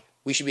 fuck,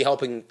 we should be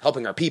helping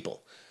our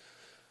people.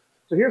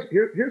 So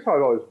here's how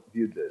I've always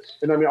viewed this.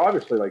 And I mean,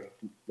 obviously like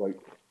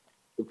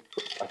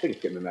I think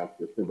it's getting announced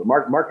this soon, but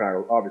Mark and I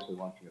are obviously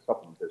launching a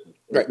supplement business.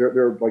 Right.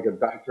 They're like a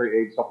dietary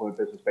aid supplement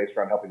business based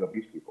around helping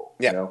obese people.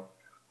 Yeah. You know?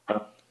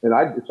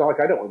 And it's not like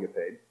I don't want to get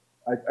paid.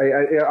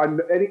 I'm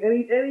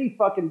any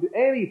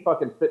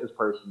fucking fitness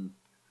person,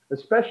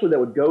 especially that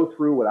would go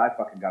through what I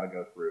fucking got to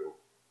go through,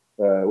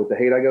 with the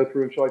hate I go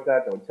through and shit like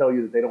that would tell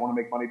you that they don't want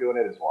to make money doing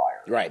it is a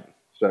liar. Right.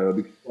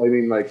 So I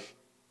mean, like,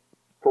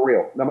 for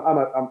real. I'm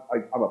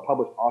a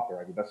published author. I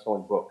have a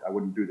best-selling book. I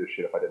wouldn't do this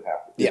shit if I didn't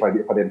have to. Yeah.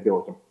 If I didn't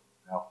feel it. You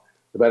know?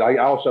 But I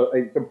also,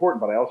 it's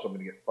important, but I'm also going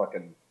to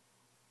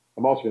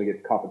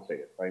get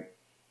compensated, right?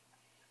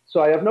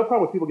 So I have no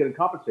problem with people getting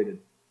compensated.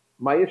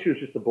 My issue is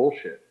just the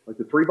bullshit. Like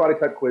the 3 body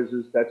type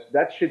quizzes,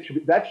 that shit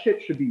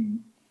should be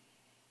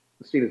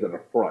seen as an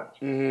affront.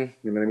 Mm-hmm.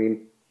 You know what I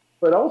mean?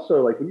 But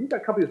also, like when you've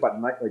got companies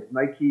like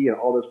Nike and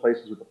all those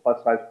places with the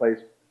plus size place,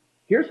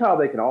 here's how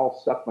they can all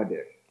suck my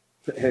dick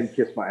and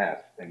kiss my ass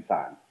at the same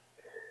time.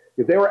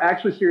 If they were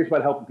actually serious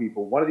about helping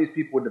people, one of these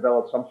people would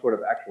develop some sort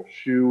of actual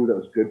shoe that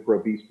was good for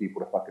obese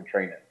people to fucking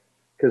train in.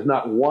 Because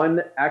not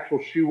one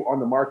actual shoe on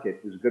the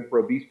market is good for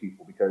obese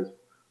people, because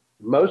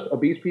most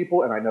obese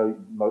people, and I know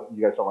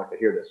you guys don't like to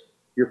hear this,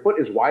 your foot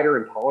is wider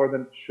and taller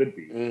than it should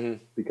be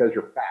because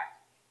you're fat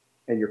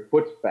and your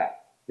foot's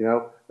fat. You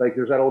know, like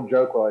there's that old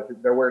joke where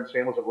they're wearing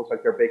sandals that looks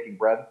like they're baking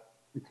bread.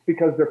 It's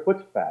because their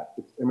foot's fat.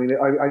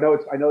 I know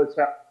it's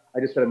I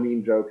just said a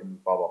mean joke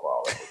and blah, blah, blah.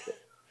 All that shit.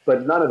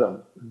 But none of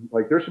them.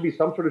 Like, there should be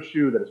some sort of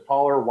shoe that is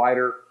taller,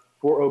 wider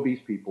for obese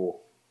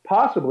people.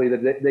 Possibly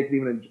that they can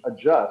even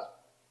adjust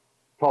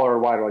taller or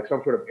wider, like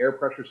some sort of air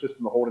pressure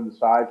system to hold in the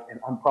sides.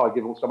 And I'm probably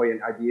giving somebody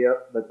an idea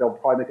that they'll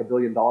probably make $1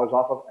 billion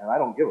off of, and I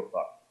don't give a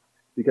fuck.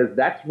 Because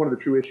that's one of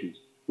the true issues.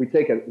 We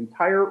take an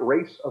entire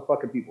race of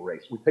fucking people,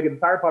 we take an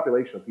entire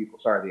population of people,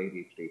 sorry, the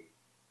ADHD.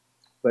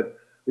 But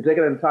we take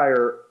an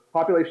entire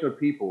population of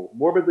people,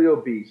 morbidly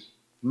obese.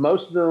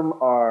 Most of them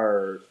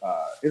are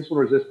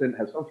insulin resistant,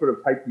 have some sort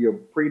of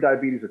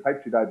pre-diabetes or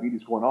type 2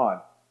 diabetes going on.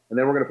 And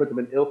then we're going to put them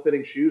in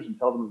ill-fitting shoes and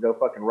tell them to go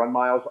fucking run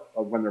miles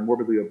when they're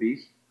morbidly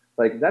obese.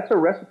 Like, that's a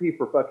recipe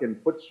for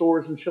fucking foot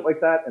sores and shit like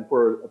that. And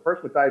for a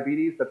person with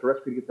diabetes, that's a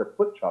recipe to get their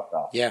foot chopped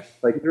off. Yeah.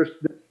 Like, there's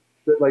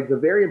like the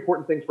very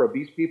important things for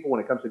obese people when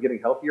it comes to getting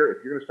healthier.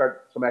 If you're going to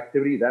start some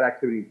activity, that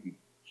activity needs to be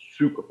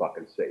super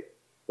fucking safe.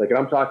 Like, and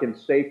I'm talking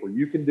safe where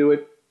you can do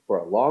it for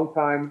a long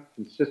time,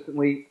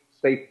 consistently,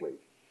 safely.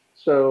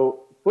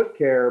 So foot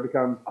care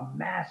becomes a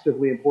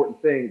massively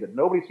important thing that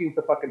nobody seems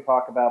to fucking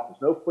talk about.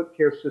 There's no foot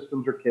care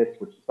systems or kits,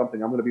 which is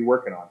something I'm going to be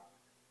working on.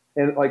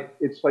 And like,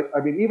 it's like,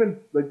 I mean, even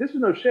like, this is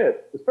no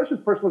shit, especially if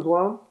the person was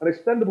alone, an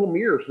extendable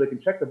mirror so they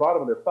can check the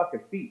bottom of their fucking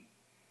feet,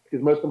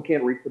 because most of them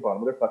can't reach the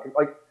bottom of their fucking,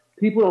 like,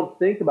 people don't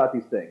think about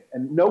these things.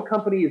 And no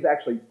company is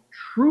actually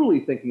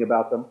truly thinking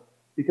about them,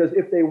 because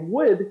if they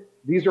would,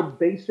 these are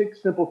basic,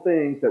 simple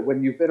things that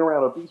when you've been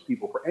around obese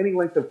people for any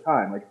length of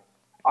time, like,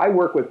 I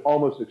work with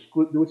almost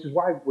exclusive, which is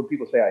why when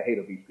people say I hate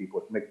obese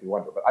people, it makes me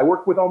wonder, but I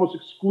work with almost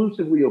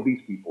exclusively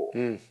obese people,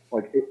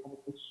 like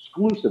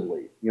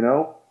exclusively, you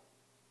know?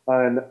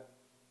 And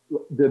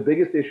the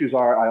biggest issues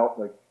are,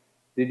 like,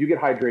 did you get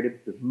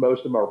hydrated? Because most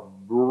of them are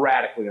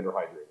radically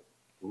underhydrated.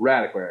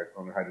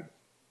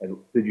 And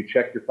did you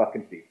check your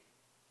fucking feet?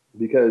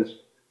 Because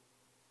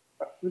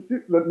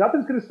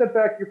nothing's going to set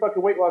back your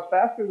fucking weight loss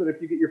faster than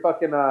if you get your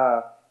fucking,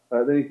 than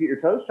if you get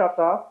your toes chopped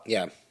off.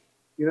 Yeah.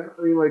 You know,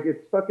 I mean, like,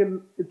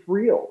 it's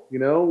real, you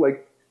know,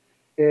 like,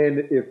 and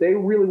if they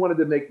really wanted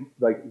to make,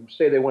 like,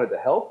 say they wanted to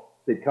help,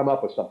 they'd come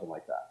up with something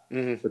like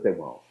that, but they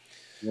won't,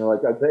 you know,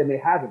 like, and they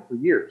haven't for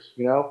years,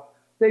 you know,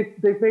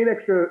 they've made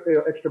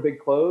extra big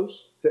clothes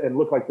and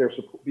look like they're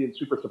being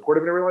super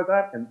supportive and everything like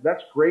that. And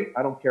that's great.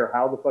 I don't care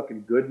how the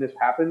fucking goodness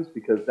happens,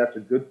 because that's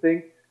a good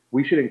thing.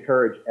 We should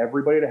encourage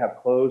everybody to have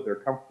clothes that are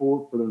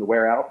comfortable for them to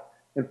wear out.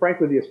 And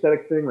frankly, the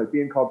aesthetic thing, like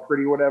being called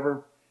pretty or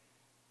whatever,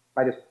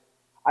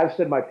 I've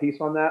said my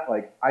piece on that.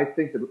 Like, I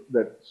think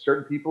that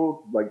certain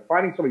people, like,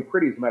 finding somebody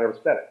pretty is a matter of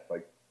aesthetics.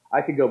 Like,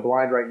 I could go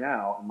blind right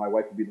now, and my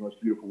wife would be the most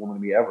beautiful woman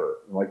to me ever.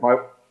 And like,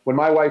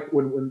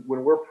 when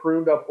we're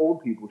pruned up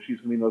old people,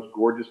 she's gonna be the most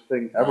gorgeous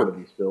thing ever to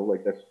me still.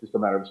 Like, that's just a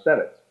matter of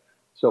aesthetics.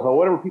 So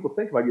whatever people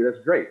think about you,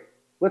 that's great.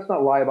 Let's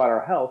not lie about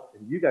our health,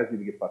 and you guys need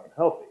to get fucking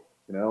healthy.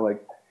 You know,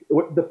 like,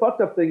 what the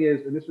fucked up thing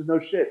is, and this is no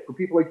shit, for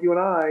people like you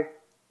and I,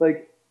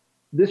 like,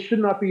 this should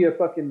not be a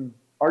fucking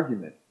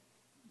argument.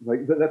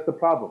 Like, that's the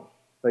problem.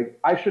 Like,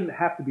 I shouldn't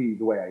have to be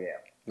the way I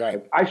am.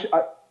 Right.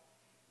 Like,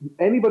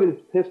 anybody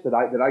that's pissed that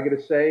I get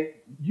to say,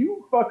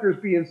 you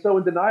fuckers being so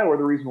in denial are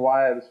the reason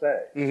why I have to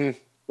say.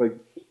 Like,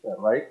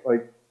 right?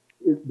 Like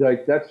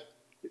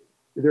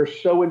they're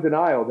so in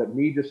denial that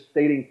me just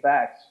stating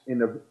facts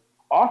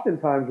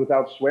oftentimes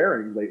without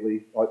swearing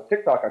lately. On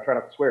TikTok, I try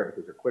not to swear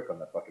because they're quick on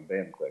that fucking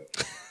ban thing.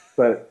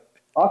 But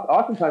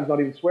oftentimes not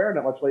even swearing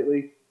that much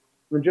lately,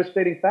 than just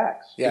stating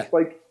facts. Yeah. It's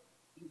like,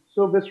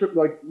 so visceral,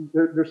 like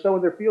they're so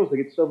in their feels, they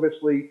get so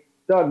viscerally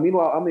done.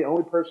 Meanwhile, I'm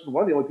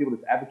one of the only people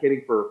that's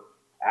advocating for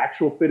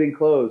actual fitting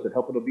clothes that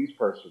help an obese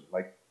person.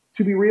 Like,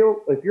 to be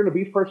real, if you're an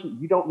obese person,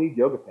 you don't need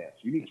yoga pants.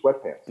 You need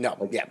sweatpants. No,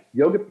 like, yeah.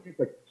 Yoga pants,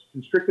 like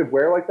constrictive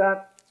wear like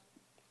that,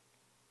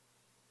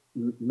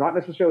 not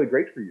necessarily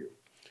great for you.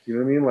 You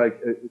know what I mean? Like,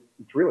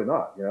 it's really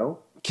not, you know?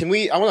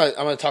 I want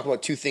to talk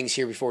about two things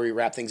here before we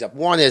wrap things up.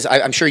 One is,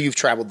 I'm sure you've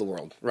traveled the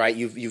world, right?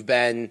 You've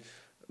been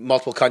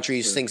multiple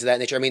countries, things of that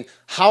nature. I mean,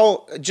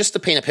 just to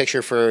paint a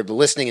picture for the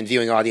listening and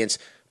viewing audience,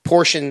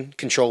 portion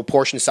control,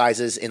 portion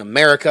sizes in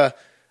America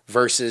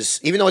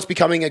versus, even though it's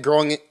becoming a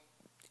growing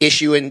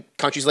issue in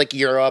countries like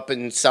Europe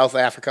and South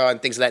Africa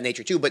and things of that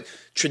nature too, but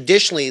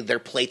traditionally their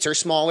plates are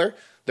smaller,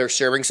 their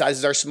serving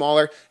sizes are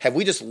smaller. Have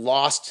we just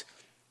lost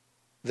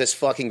this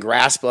fucking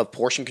grasp of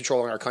portion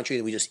control in our country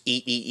that we just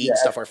eat and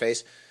stuff our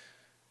face?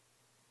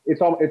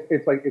 It's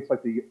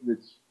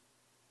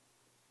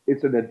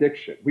an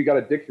addiction. We got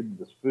addicted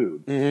to this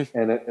food,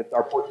 and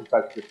our portion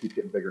size just keeps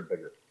getting bigger and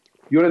bigger.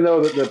 You want to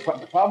know that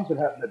the problems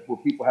where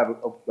people have,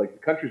 like, the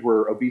countries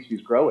where obesity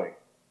is growing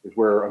is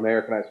where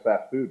Americanized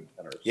fast food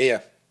enters. Yeah.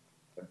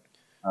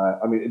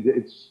 I mean,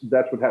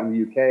 that's what happened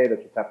in the UK.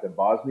 That's what's happened in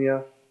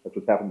Bosnia. That's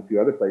what's happened in a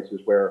few other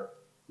places where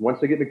once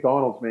they get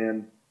McDonald's,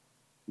 man,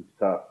 it's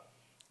tough.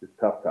 It's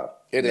tough.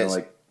 It is.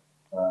 Like,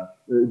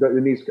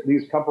 and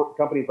these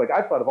companies, like,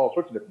 I've thought of all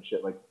sorts of different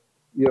shit. Like,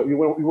 you know, you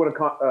want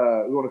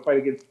to fight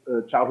against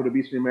childhood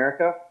obesity in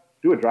America?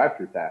 Do a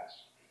drive-through tax.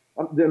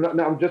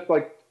 I'm just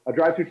like a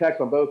drive-through tax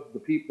on both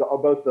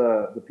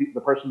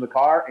the person in the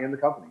car and the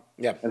company.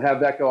 Yeah. And have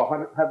that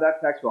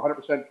tax go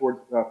 100% towards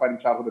fighting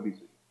childhood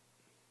obesity.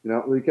 You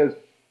know, because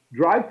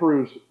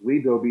drive-throughs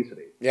lead to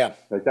obesity. Yeah.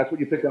 Like, that's what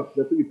you pick up.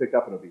 That's what you pick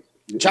up in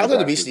obesity.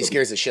 Childhood obesity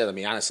scares the shit out of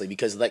me, honestly,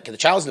 because, like, the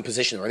child's in a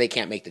position where they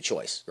can't make the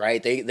choice,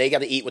 right? They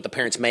got to eat what the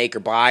parents make or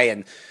buy,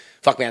 and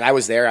fuck, man, I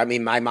was there. I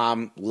mean, my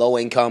mom, low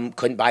income,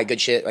 couldn't buy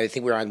good shit. I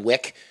think we were on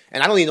WIC,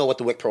 and I don't even know what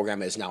the WIC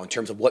program is now in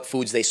terms of what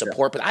foods they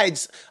support. Yeah.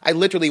 But I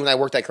literally, when I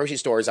worked at grocery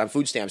stores on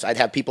food stamps, I'd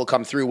have people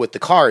come through with the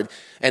card,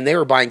 and they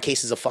were buying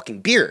cases of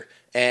fucking beer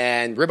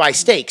and ribeye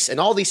steaks and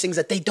all these things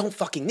that they don't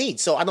fucking need.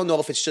 So I don't know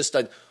if it's just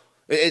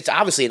it's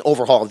obviously an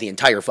overhaul of the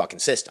entire fucking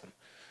system.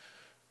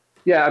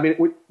 Yeah, I mean,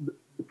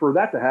 for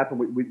that to happen,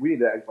 we need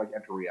to, like,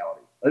 enter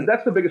reality.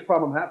 That's the biggest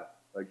problem I'm having.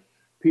 Like,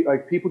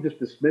 like people just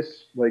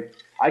dismiss, like,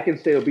 I can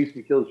say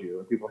obesity kills you,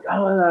 and people are like,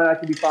 oh, no, I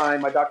can be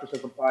fine. My doctor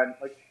says I'm fine.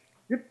 Like,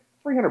 you're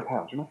 300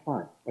 pounds. You're not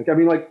fine. Like, I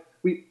mean, like,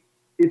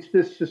 it's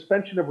this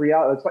suspension of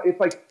reality. It's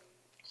like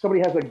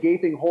somebody has a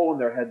gaping hole in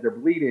their head. They're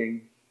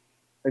bleeding,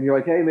 and you're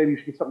like, hey, maybe you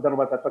should get something done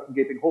about that fucking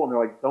gaping hole. And they're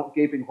like, don't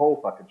gaping hole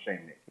fucking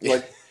shame me.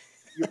 Like,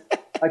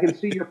 I can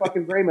see your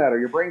fucking gray matter.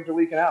 Your brains are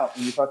leaking out,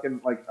 and you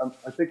fucking like.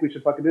 I think we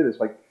should fucking do this.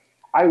 Like,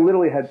 I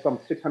literally had some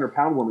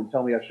 600-pound woman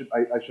tell me I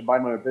should buy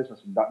my own business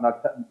and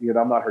not you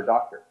know, I'm not her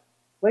doctor.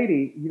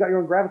 Lady, you got your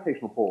own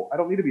gravitational pull. I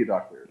don't need to be a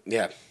doctor.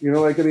 Yeah. You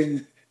know, like, I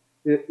mean,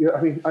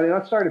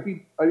 I'm sorry to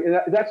be.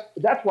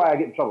 That's why I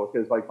get in trouble,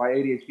 because like my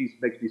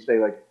ADHD makes me say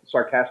like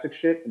sarcastic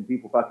shit, and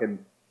people fucking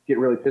get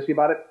really pissy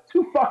about it.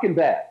 Too fucking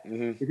bad.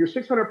 If you're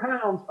 600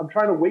 pounds, I'm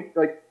trying to wake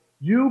like.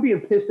 You being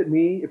pissed at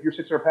me if you're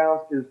 600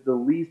 pounds is the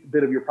least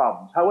bit of your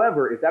problems.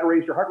 However, if that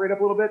raised your heart rate up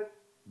a little bit,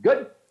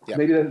 good. Yep.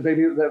 Maybe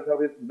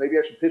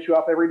I should piss you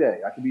off every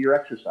day. I can be your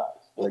exercise.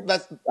 Like,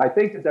 I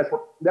think that's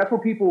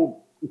what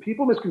people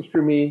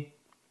misconstrue me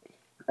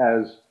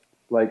as,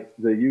 like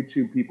the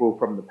YouTube people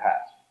from the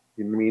past.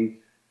 You know what I mean?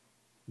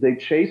 They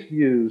chase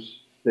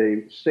views.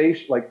 They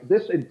say like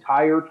this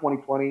entire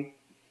 2020.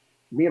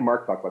 Me and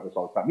Mark talk about this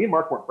all the time. Me and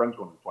Mark weren't friends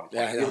going into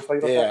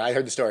 2020. Yeah, I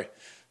heard the story.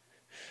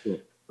 Yeah.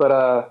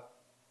 But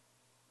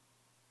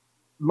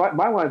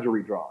my lines are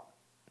redrawn.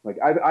 Like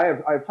I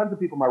have tons of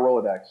people in my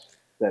Rolodex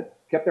that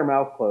kept their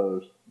mouth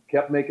closed,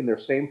 kept making their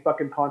same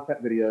fucking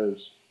content videos,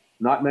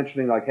 not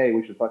mentioning like, hey,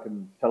 we should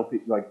fucking tell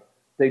people like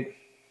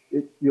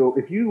you know,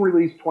 if you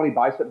release 20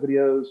 bicep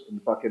videos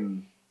in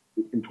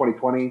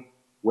 2020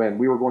 when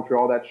we were going through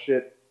all that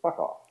shit, fuck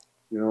off.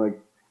 You know,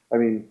 like, I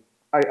mean,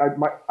 I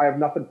have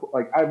nothing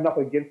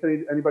against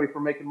anybody for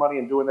making money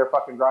and doing their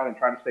fucking grind and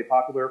trying to stay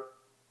popular.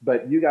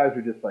 But you guys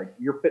are just like,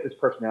 you're fitness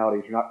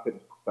personalities. You're not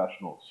fitness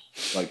professionals.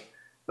 Like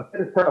a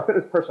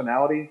fitness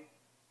personality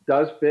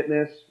does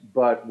fitness,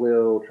 but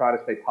will try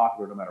to stay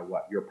popular no matter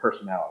what. You're a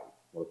personality,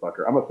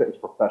 motherfucker. I'm a fitness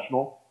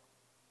professional.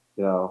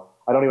 You know,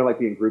 I don't even like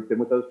being grouped in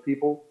with those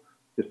people,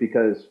 just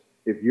because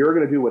if you're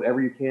going to do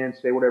whatever you can,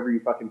 say whatever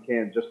you fucking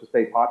can just to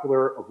stay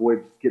popular,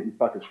 avoid getting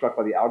fucking struck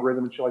by the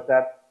algorithm and shit like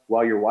that,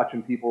 while you're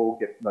watching people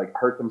get like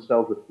hurt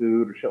themselves with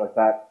food or shit like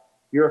that,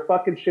 you're a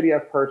fucking shitty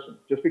ass person.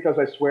 Just because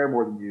I swear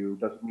more than you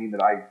doesn't mean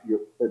that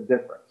you're a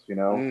difference, you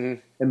know?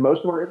 And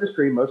most of our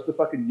industry, most of the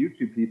fucking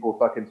YouTube people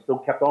fucking still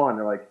kept on.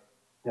 They're like,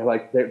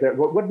 what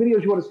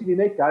videos you want to see me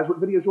make, guys?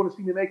 What videos you want to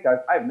see me make, guys?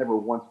 I've never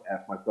once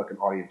asked my fucking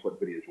audience what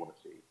videos you want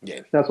to see.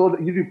 Yeah. Now, so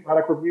you do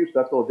product reviews, so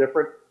that's a little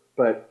different,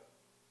 but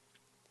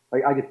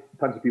like, I get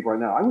tons of people right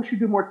now. I wish you'd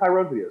do more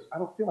Tyrone videos. I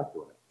don't feel like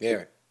doing it.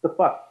 Yeah. The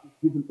fuck?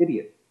 He's an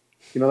idiot.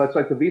 You know, that's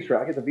like the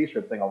V-Shred. I get the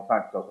V-Shred thing all the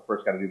time because I was the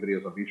first guy to do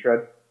videos on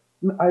V-Shred.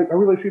 I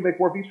really should make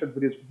more V-Shred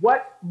videos.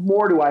 What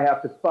more do I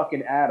have to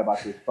fucking add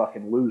about this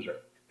fucking loser?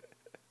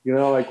 You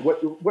know, like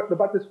what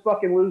about this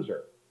fucking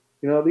loser?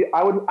 You know, the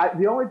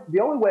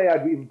only way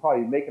I'd even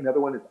probably make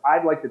another one is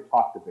I'd like to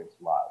talk to Vince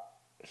live.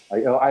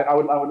 I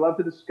would love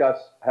to discuss,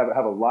 have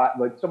a lot,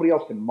 like somebody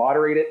else can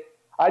moderate it.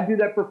 I'd do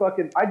that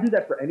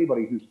for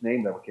anybody whose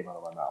name never came out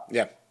of my mouth.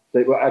 Yeah.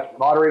 I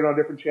moderate on a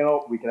different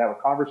channel. We can have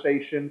a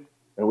conversation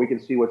and we can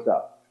see what's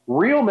up.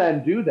 Real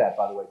men do that,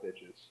 by the way,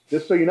 bitches.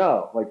 Just so you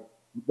know, like.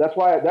 That's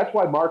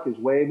why Mark is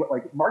way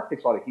like Mark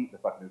takes a lot of heat in the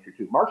fucking industry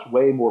too. Mark's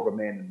way more of a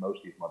man than most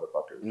of these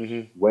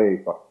motherfuckers. Way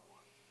fucking more.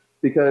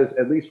 Because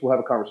at least we'll have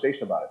a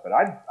conversation about it. But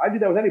I do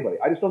that with anybody.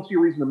 I just don't see a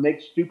reason to make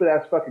stupid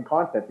ass fucking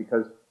content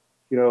because,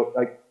 you know,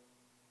 like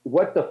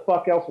what the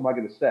fuck else am I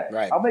going to say?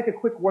 Right. I'll make a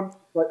quick one.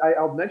 Like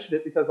I'll mention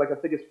it because like I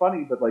think it's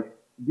funny, but like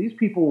these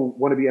people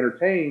want to be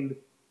entertained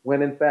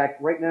when in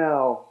fact right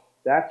now.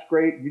 That's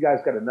great. You guys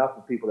got enough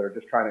of people that are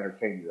just trying to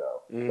entertain you,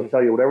 though. They'll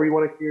tell you whatever you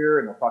want to hear,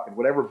 and they'll talk in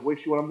whatever voice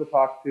you want them to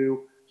talk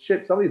to.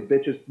 Shit, some of these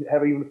bitches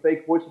have even a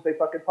fake voice that they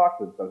fucking talk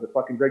to themselves. The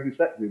fucking Greg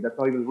Doucette dude, that's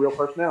not even his real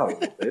personality,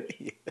 little bitch.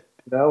 You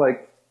know,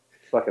 like,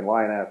 fucking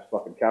lying-ass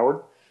fucking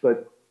coward.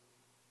 But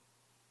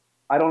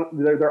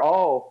they're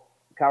all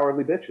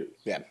cowardly bitches.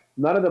 Yeah.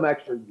 None of them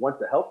actually want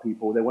to help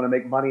people. They want to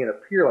make money and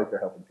appear like they're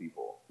helping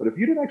people. But if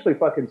you didn't actually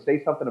fucking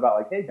say something about,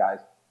 like, hey, guys,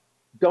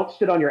 don't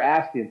sit on your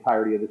ass the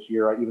entirety of this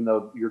year, even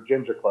though your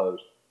gyms are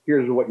closed.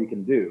 Here's what you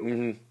can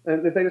do.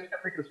 And if they just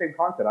kept making the same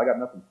content, I got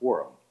nothing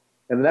for them.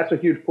 And that's a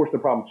huge portion of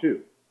the problem,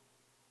 too.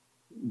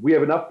 We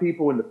have enough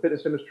people in the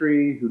fitness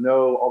industry who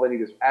know all they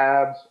need is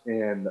abs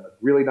and a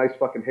really nice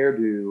fucking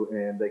hairdo,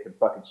 and they can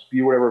fucking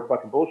spew whatever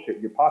fucking bullshit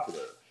and get popular,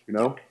 you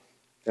know?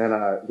 And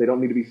they don't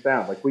need to be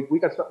sound. Like,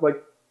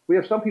 we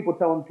have some people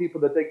telling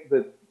people that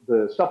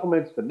the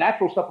supplements, the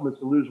natural supplements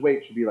to lose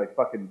weight should be like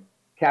fucking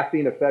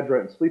caffeine, ephedra,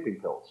 and sleeping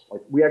pills.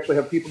 Like, we actually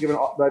have people giving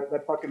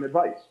that fucking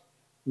advice.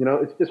 You know,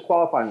 it's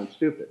disqualifying and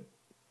stupid.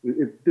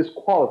 It's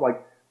disqualifying.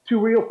 Like, two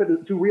real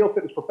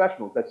fitness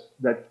professionals.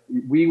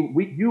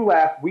 You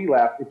laugh, we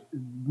laugh. It's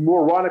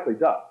moronically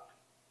dumb.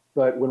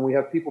 But when we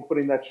have people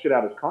putting that shit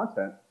out as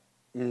content,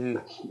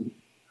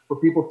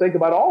 what people think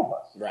about all of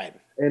us. Right.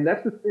 And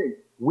that's the thing.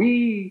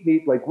 We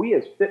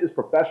as fitness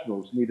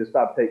professionals need to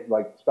stop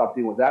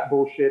dealing with that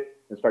bullshit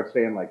and start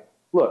saying, like,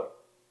 look,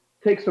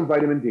 take some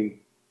vitamin D.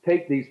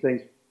 take these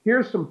things.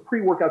 Here's some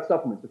pre-workout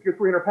supplements. If you're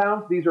 300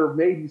 pounds, these are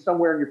maybe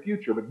somewhere in your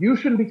future, but you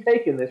shouldn't be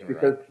taking this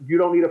because you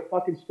don't need a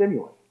fucking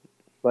stimulant.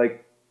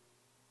 Like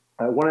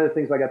one of the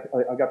things I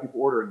got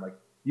people ordering, like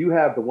you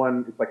have the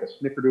one, it's like a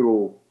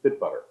Snickerdoodle Fit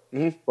Butter.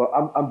 Mm-hmm.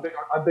 Well, I'm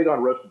big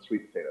on roasted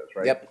sweet potatoes,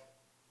 right? Yep.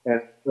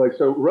 And like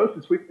so,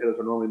 roasted sweet potatoes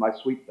are normally my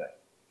sweet thing,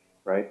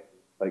 right?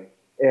 Like,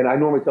 and I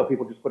normally tell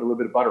people just put a little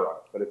bit of butter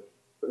on it,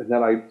 and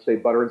then I say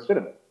butter and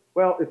cinnamon.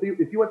 Well, if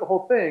you want the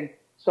whole thing,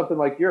 something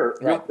like your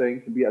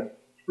thing can be a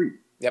treat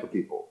for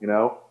people. You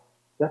know,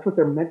 that's what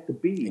they're meant to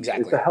be.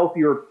 Exactly. It's a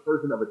healthier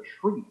version of a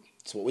treat.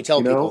 That's what we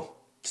tell people.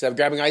 Instead of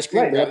grabbing ice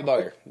cream, grab the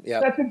butter.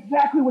 Yeah. That's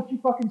exactly what you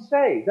fucking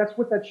say. That's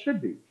what that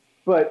should be.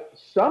 But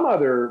some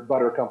other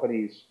butter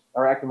companies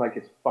are acting like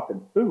it's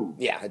fucking food.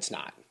 Yeah, it's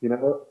not. You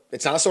know,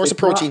 it's not a source of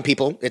protein,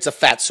 people. It's a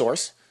fat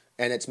source,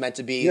 and it's meant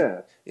to be,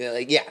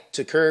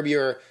 to curb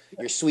your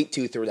sweet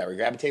tooth or whatever.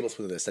 Grab a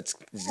tablespoon of this. That's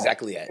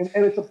exactly it.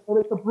 And it's a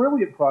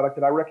brilliant product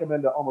that I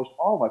recommend to almost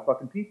all my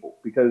fucking people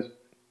because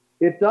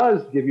it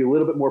does give you a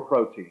little bit more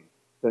protein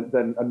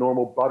than a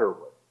normal butter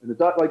would. And it's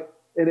not like,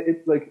 and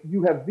it's like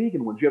you have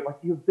vegan ones. You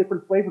have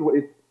different flavored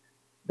ones.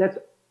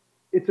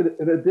 It's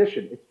an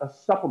addition. It's a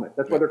supplement.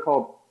 That's why they're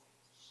called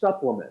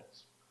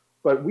supplements.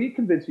 But we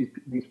convince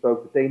these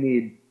folks that they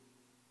need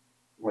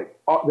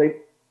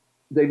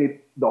they need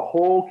the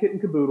whole kit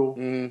and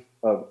caboodle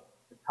of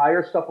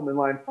entire supplement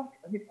line. Fuck,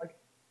 I mean, like,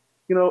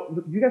 you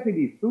know, you guys need to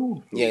eat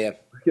food. Yeah.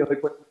 You know,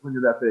 like when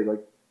you're that big,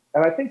 like,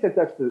 and I think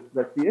that's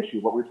the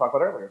issue. What we were talking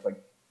about earlier. It's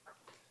like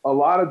a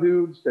lot of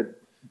dudes that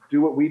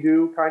do what we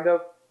do, kind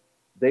of,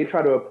 they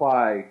try to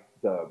apply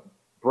the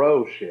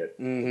bro shit,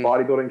 the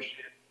bodybuilding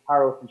shit,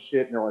 powerlifting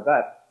shit, and all like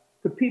that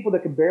to people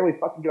that can barely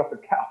fucking get off their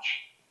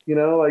couch. You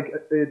know, like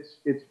it's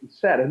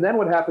sad. And then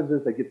what happens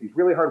is they get these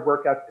really hard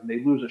workouts and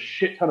they lose a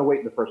shit ton of weight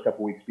in the first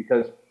couple of weeks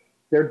because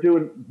they're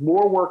doing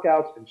more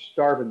workouts and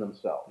starving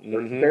themselves.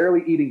 They're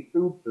barely eating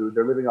food.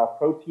 They're living off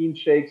protein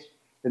shakes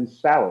and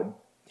salad.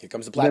 Here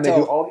comes the plateau. And then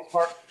they do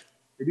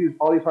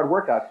all these hard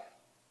workouts.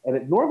 And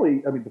it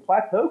normally, I mean, the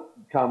plateau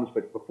comes,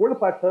 but before the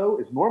plateau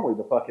is normally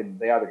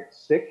they either get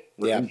sick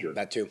or injured.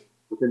 That too.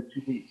 Within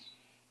 2 weeks.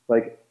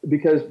 Like,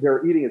 because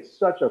they're eating at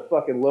such a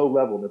fucking low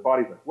level, and their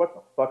body's like, what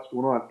the fuck's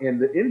going on? And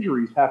the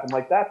injuries happen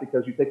like that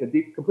because you take a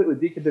completely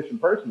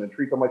deconditioned person and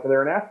treat them like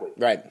they're an athlete.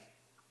 Right.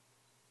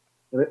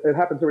 And it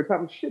happens every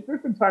time. Shit,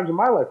 there's been times in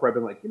my life where I've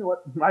been like, you know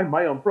what?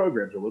 My own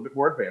programs are a little bit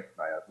more advanced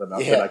than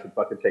I can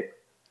fucking take.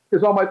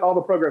 Because all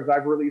the programs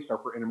I've released are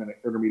for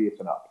intermediates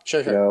and up.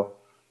 Sure. You know?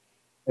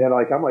 And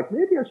like, I'm like,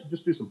 maybe I should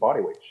just do some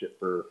bodyweight shit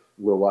for a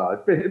little while.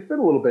 It's been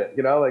a little bit,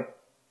 you know, like,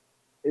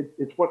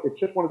 it's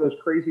just one of those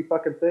crazy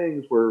fucking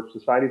things where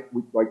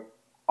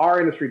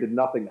our industry did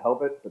nothing to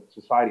help it, but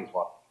society's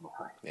lost its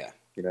mind. Yeah.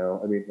 You know,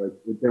 I mean, like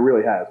it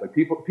really has. Like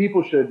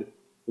people should,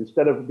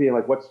 instead of being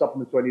like, what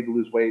supplements do I need to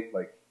lose weight?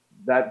 Like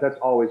that's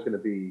always going to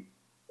be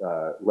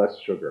less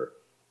sugar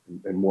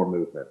and more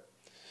movement.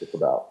 Just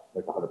about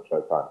like 100% of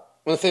the time.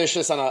 I'm gonna finish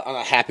this on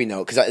a happy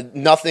note because I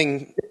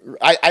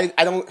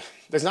don't.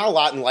 There's not a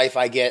lot in life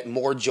I get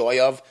more joy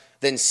of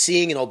than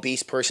seeing an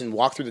obese person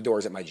walk through the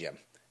doors at my gym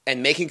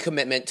and making a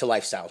commitment to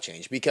lifestyle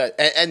change. Because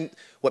and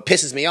what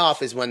pisses me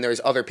off is when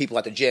there's other people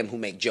at the gym who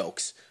make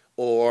jokes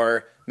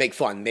or make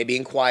fun, maybe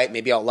in quiet,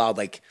 maybe out loud,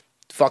 like,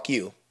 fuck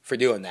you for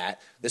doing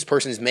that. This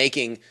person's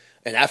making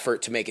an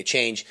effort to make a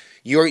change.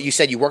 You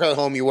said you work out at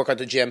home, you work out at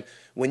the gym.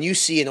 When you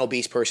see an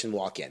obese person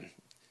walk in,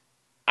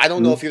 I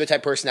don't know if you're the type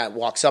of person that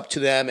walks up to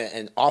them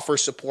and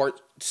offers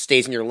support,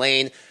 stays in your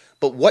lane,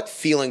 but what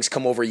feelings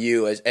come over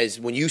you as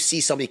when you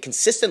see somebody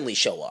consistently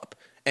show up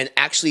and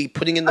actually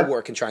putting in the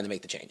work and trying to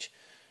make the change?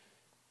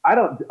 I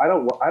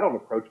don't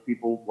approach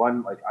people. My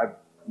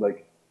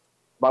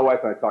wife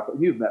and I talk.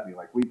 You've met me.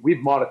 Like we've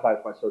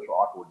monetized my social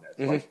awkwardness.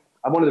 Like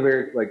I'm one of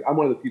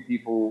the few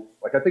people.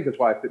 Like I think that's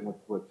why I fit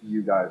with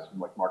you guys and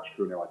like Mark's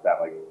crew and like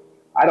that. Like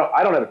I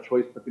don't have a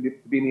choice but to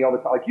be me all the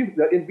time. Like you,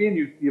 in being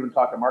you even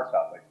talk at Mark's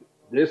house. Like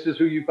this is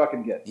who you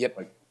fucking get. Yep.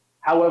 Like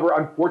however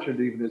unfortunate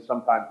it even is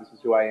sometimes, this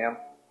is who I am.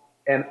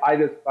 And I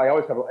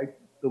always have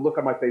the look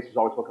on my face is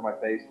always look on my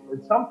face.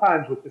 And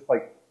sometimes with just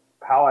like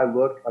how I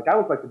look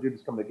like the dude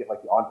that's coming to get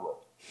like the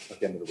envelope at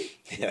the end of the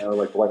week, you know,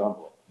 like the white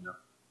envelope, you know.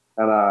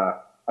 And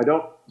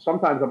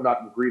sometimes I'm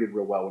not greeted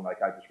real well when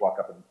like I just walk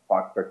up and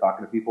start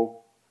talking to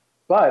people.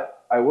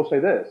 But I will say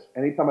this: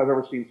 anytime I've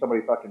ever seen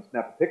somebody fucking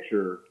snap a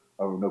picture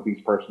of an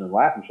obese person and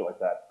laugh and shit like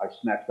that, I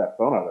snatched that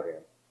phone out of their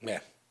hand. Yeah.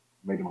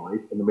 Made them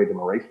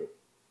erase it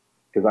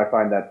because I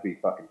find that to be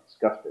fucking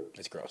disgusting.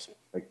 It's gross.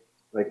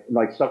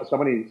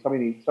 Somebody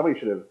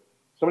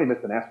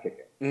missed an ass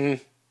kicking.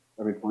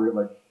 I mean, for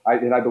real,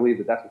 I believe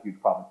that that's a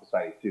huge problem in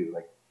society too.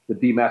 Like the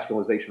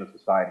demasculization of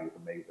society is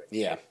amazing.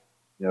 Yeah.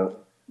 You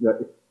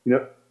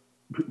know,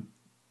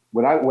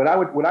 when I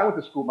went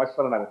to school, my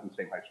son and I went to the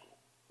same high school.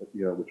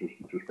 You know, which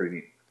was pretty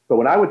neat. But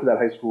when I went to that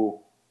high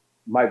school,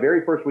 my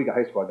very first week of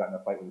high school, I got in a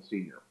fight with a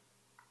senior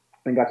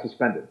and got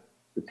suspended.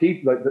 The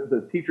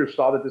teacher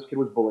saw that this kid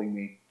was bullying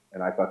me,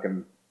 and I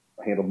fucking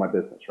handled my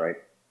business, right?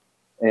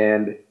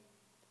 And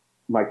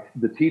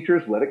the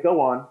teachers let it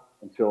go on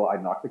until I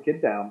knocked the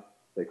kid down.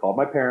 They called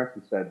my parents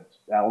and said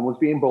Alan was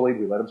being bullied.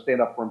 We let him stand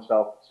up for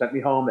himself. Sent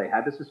me home. They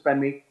had to suspend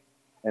me,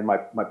 and my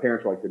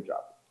parents were like, "Good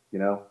job." You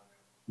know,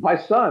 my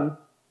son,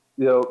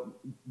 you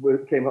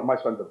know, came up. My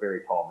son's a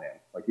very tall man.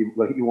 Like he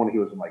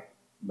was in like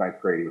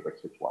ninth grade. He was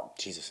like 6'1".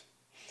 Jesus.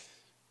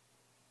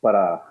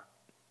 But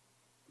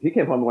he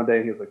came home one day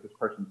and he was like, "This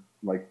person's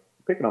like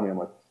picking on me." I'm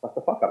like, "What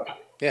the fuck out of him?"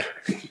 Yeah.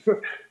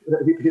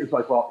 he was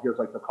like,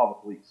 "They'll call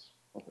the police."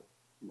 I was like,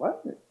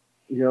 "What?"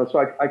 You know, so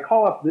I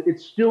call up.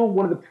 It's still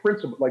one of the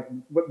principals. Like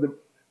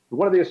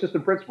one of the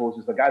assistant principals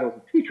is the guy that was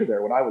a teacher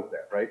there when I was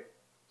there, right?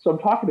 So I'm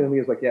talking to him. He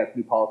was like, "Yeah, it's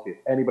new policy. If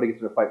anybody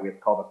gets in a fight, we have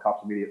to call the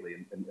cops immediately,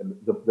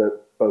 and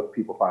both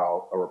people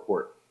file a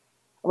report."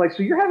 I'm like,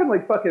 "So you're having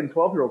like fucking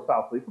 12-year-olds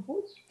file police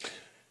reports?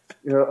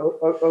 You know,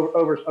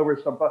 over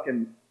some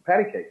fucking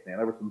patty cake, man,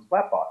 over some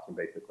slap boxing,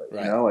 basically.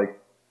 Right. You know, like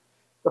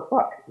the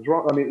fuck is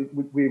wrong? I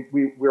mean,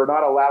 we're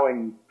not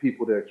allowing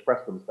people to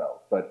express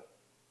themselves, but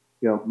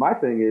you know, my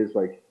thing is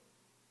like,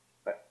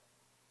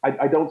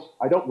 I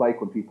don't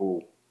like when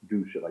people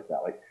do shit like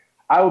that. Like,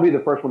 I will be the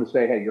first one to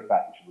say, "Hey, you're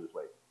fat, you should lose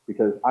weight,"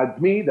 because to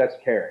me, that's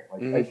caring.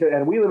 Like,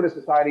 and we live in a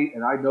society,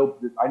 and I know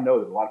that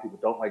a lot of people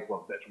don't like,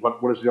 well,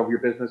 what is over your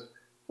business?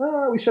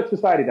 We shut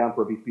society down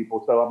for obese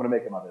people, so I'm going to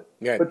make it my business.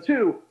 Yeah. But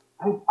two,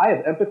 I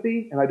have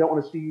empathy, and I don't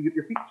want to see you get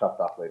your feet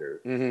chopped off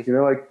later. You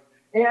know, like,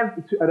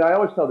 and I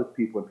always tell this to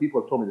people, and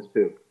people have told me this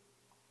too.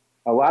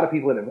 A lot of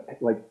people that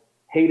have like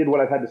hated what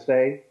I've had to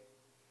say,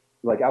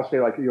 like I'll say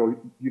like, you know,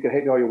 you can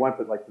hate me all you want,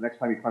 but like the next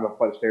time you climb up a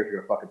flight of stairs,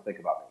 you're gonna fucking think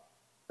about me.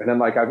 And then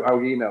like I get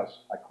emails,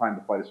 I climbed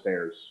the flight of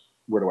stairs.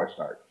 Where do I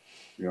start?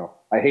 You know,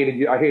 I hated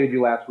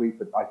you last week,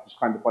 but I just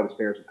climbed the flight of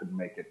stairs and couldn't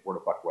make it. Where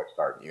the fuck do I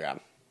start? Yeah.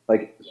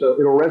 Like, so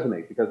it'll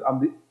resonate because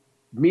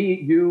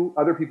you,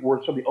 other people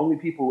were some of the only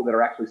people that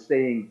are actually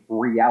saying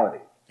reality.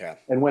 Yeah.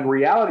 And when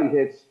reality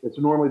hits, it's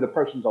normally the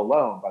person's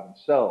alone by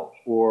themselves,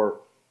 or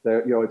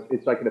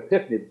it's like an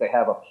epiphany that they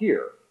have up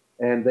here,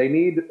 and they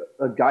need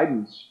a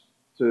guidance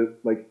to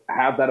like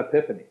have that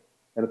epiphany.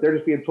 And if they're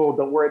just being told,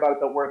 "Don't worry about it,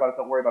 don't worry about it,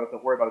 don't worry about it,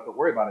 don't worry about it, don't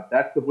worry about it,"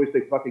 that's the voice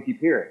they fucking keep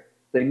hearing.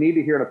 They need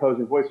to hear an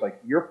opposing voice like,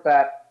 "You're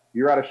fat,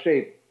 you're out of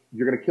shape,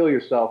 you're gonna kill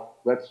yourself.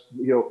 That's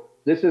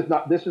this is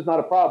not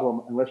a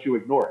problem unless you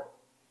ignore it."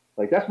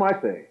 Like, that's my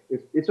thing.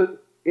 It's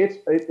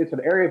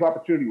an area of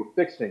opportunity we're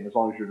fixing as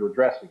long as you're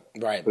addressing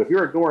it. Right. But if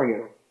you're ignoring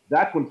it,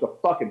 that's when it's a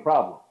fucking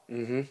problem.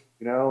 Mm-hmm.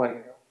 You know,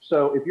 like,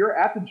 so if you're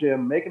at the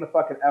gym making a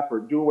fucking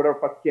effort, doing whatever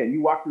fuck you can,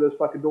 you walk through those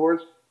fucking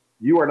doors,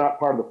 you are not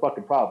part of the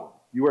fucking problem.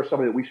 You are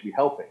somebody that we should be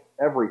helping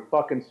every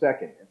fucking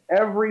second. And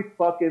every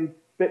fucking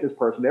fitness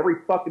person, every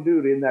fucking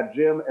dude in that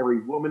gym, every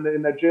woman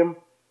in that gym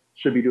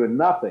should be doing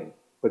nothing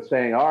but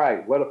saying, "All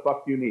right, what the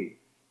fuck do you need?"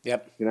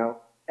 Yep. You know?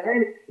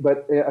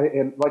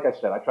 And like I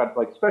said, I tried,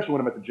 like, especially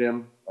when I'm at the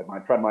gym, like I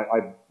try my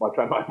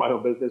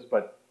own business,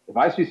 but if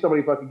I see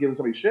somebody fucking giving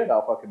somebody shit,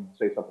 I'll fucking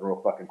say something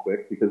real fucking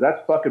quick, because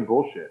that's fucking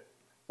bullshit.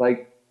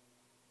 Like,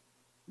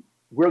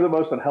 we're the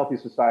most unhealthy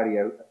society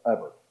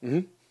ever.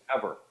 Mm-hmm.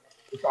 Ever.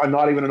 It's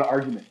not even an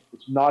argument.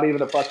 It's not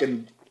even a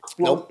fucking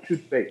close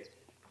toothpaste,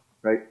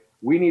 right?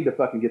 We need to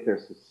fucking get there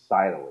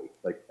societally.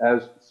 Like,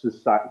 as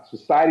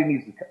society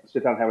needs to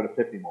sit down and have an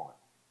epiphany moment.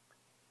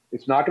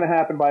 It's not going to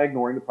happen by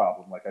ignoring the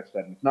problem, like I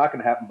said. And it's not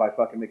going to happen by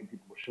fucking making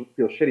people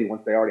feel shitty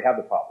once they already have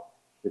the problem.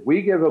 If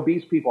we give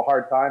obese people a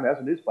hard time, as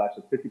a newsflash,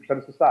 it's 50%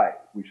 of society.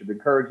 We should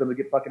encourage them to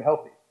get fucking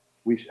healthy.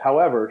 We,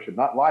 however, should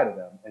not lie to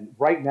them. And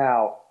right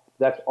now,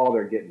 that's all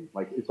they're getting.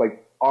 Like, it's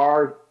like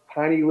our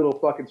tiny little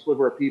fucking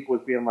sliver of people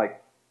is being like,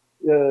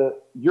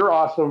 "You're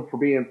awesome for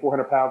being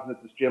 400 pounds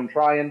at this gym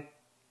trying.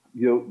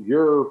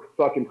 You're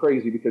fucking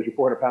crazy because you're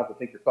 400 pounds and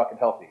think you're fucking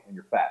healthy and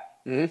you're fat."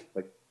 Mm-hmm.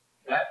 Like,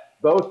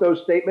 both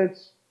those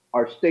statements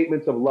are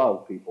statements of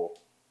love, people.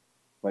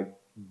 Like,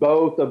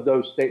 both of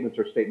those statements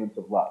are statements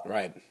of love.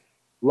 Right.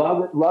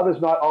 Love is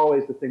not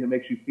always the thing that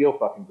makes you feel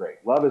fucking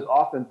great. Love is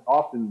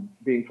often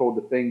being told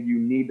the thing you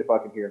need to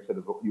fucking hear instead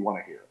of what you want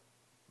to hear.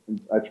 And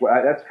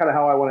that's kind of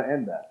how I want to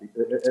end that.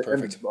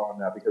 End on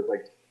that, because,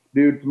 like,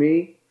 dude, to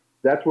me,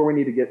 that's where we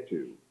need to get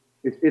to.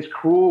 It's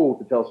cruel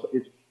to tell.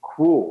 It's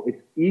cruel.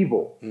 It's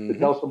evil to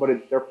tell somebody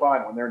that they're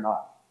fine when they're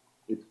not.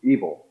 It's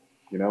evil.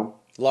 You know.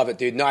 Love it,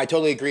 dude. No, I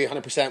totally agree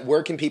 100%.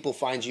 Where can people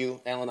find you,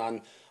 Alan,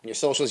 on your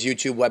socials,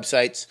 YouTube,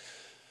 websites?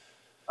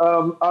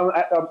 I'm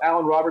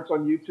Alan Roberts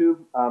on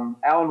YouTube.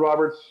 Alan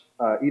Roberts,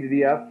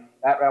 E2DF,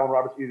 at Alan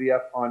Roberts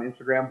EDF on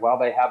Instagram, while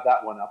they have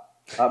that one up.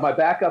 My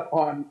backup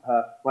on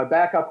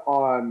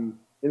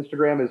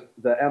Instagram is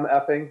the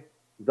MFingCOO,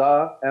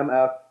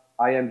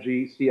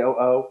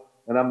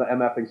 and I'm the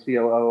MFing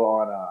COO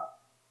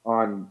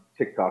on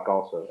TikTok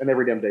also, and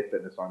Every Damn Day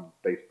Fitness on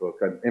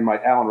Facebook, and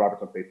my Alan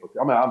Roberts on Facebook.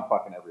 I mean, I'm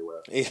fucking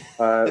everywhere.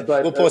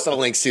 But we'll post all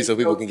the links too, so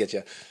people can get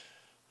you.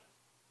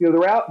 You know,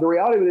 the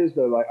reality of it is,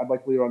 though, I'd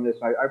like to leave on this.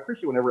 I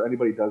appreciate whenever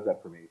anybody does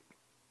that for me.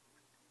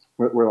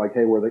 We're like,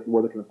 hey, we're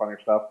looking to find your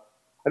stuff.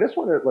 I just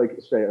want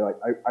to say,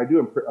 I do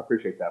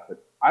appreciate that, but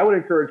I would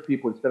encourage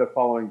people, instead of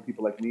following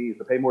people like me, is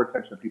to pay more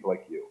attention to people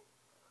like you,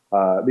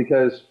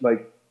 because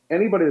like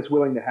anybody that's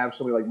willing to have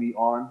somebody like me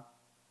on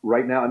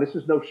right now, and this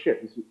is no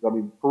shit. This is, I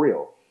mean, for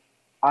real.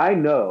 I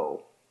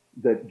know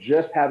that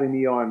just having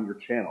me on your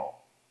channel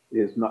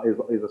is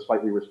a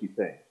slightly risky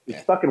thing.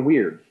 It's fucking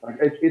weird. Like,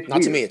 it's not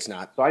weird. To me. It's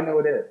not. So I know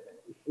it is.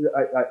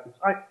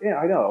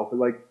 I know, but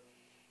like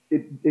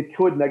it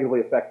could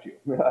negatively affect you.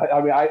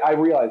 I mean, I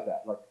realize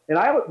that. Like, and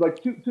I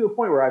like to the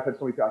point where I've had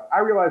so many times. I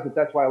realize that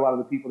that's why a lot of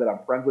the people that I'm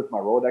friends with, my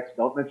Rolodex,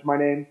 don't mention my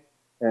name.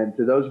 And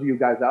to those of you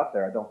guys out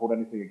there, I don't hold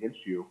anything against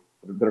you.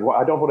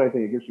 I don't hold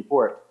anything against you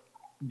for it.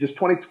 Just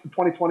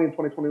 2020 and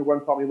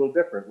 2021 taught me a little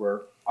different,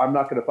 where I'm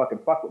not going to fucking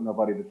fuck with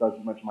nobody that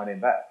doesn't mention my name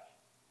back.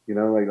 You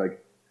know,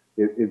 like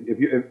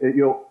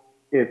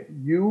if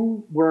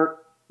you weren't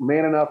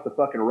man enough to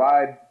fucking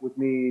ride with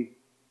me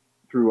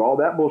through all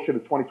that bullshit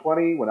of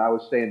 2020, when I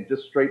was saying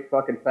just straight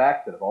fucking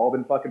facts that have all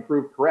been fucking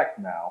proved correct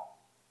now,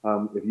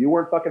 if you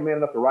weren't fucking man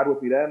enough to ride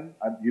with me then,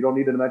 you don't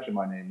need to mention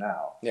my name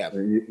now. Yeah.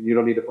 You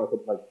don't need to fucking,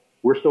 like,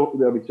 we're still,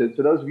 I mean,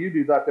 to those of you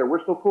dudes out there,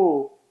 we're still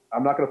cool.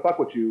 I'm not going to fuck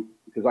with you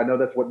because I know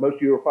that's what most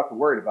of you are fucking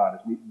worried about,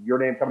 is your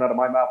name coming out of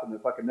my mouth in a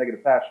fucking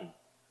negative fashion.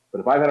 But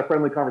if I've had a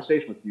friendly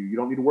conversation with you, you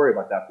don't need to worry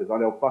about that because I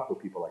don't fuck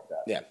with people like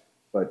that. Yeah.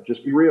 But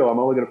just be real. I'm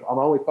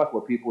only fucking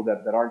with people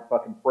that aren't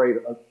fucking afraid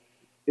of.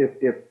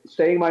 If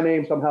saying my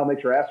name somehow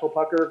makes your asshole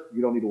pucker,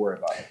 you don't need to worry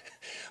about it.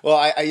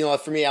 Well,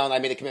 for me, Alan, I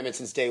made a commitment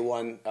since day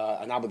one,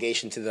 an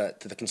obligation to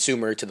the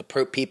consumer, to the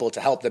people, to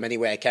help them any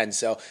way I can.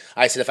 So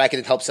I said, if I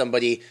can help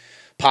somebody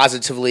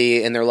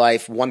positively in their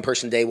life, one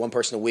person a day, one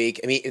person a week.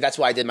 I mean, that's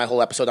why I did my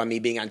whole episode on me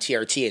being on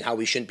TRT and how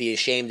we shouldn't be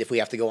ashamed if we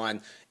have to go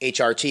on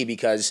HRT,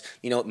 because,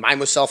 mine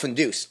was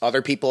self-induced.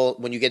 Other people,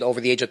 when you get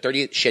over the age of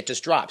 30, shit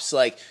just drops.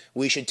 Like,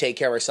 we should take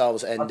care of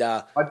ourselves. And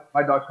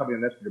my dog's coming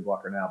an estrogen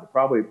blocker now, but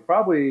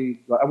probably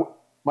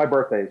my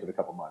birthday is in a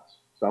couple months,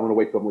 so I'm going to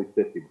wait till I'm at least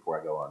 50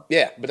 before I go on.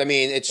 Yeah, but I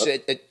mean,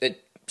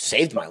 it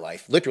saved my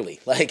life,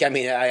 literally. Like, I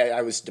mean,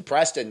 I was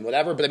depressed and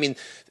whatever, but I mean,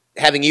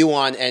 having you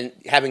on and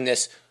having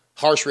this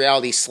harsh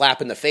reality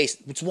slap in the face,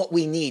 it's what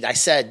we need. I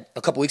said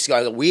a couple weeks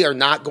ago, we are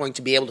not going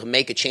to be able to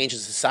make a change in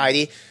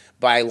society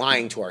by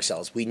lying to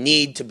ourselves. We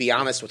need to be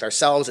honest with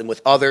ourselves and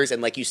with others.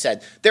 And like you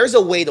said, there's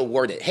a way to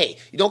word it. Hey,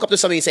 you don't go up to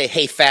somebody and say,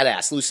 hey, fat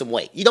ass, lose some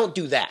weight. You don't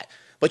do that.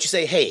 But you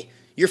say, hey,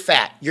 you're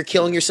fat, you're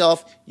killing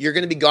yourself, you're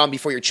going to be gone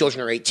before your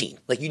children are 18.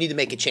 Like, you need to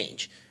make a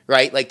change,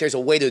 right? Like, there's a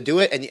way to do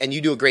it. And you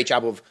do a great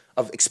job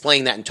of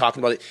explaining that and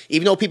talking about it.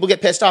 Even though people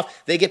get pissed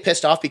off, they get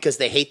pissed off because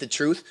they hate the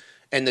truth.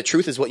 And the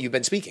truth is what you've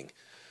been speaking.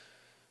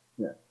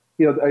 Yeah.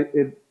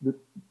 The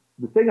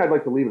thing I'd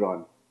like to leave it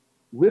on,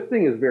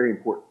 lifting is very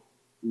important.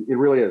 It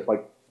really is.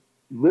 Like,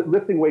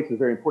 lifting weights is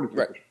very important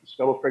for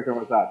skeletal strength and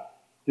all that.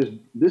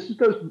 This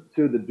goes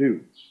to the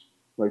dudes,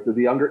 like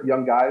the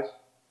young guys.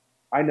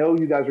 I know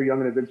you guys are young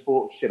and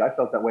invincible. Shit, I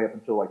felt that way up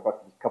until like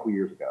fucking a couple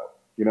years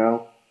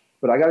ago,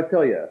 But I got to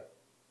tell you,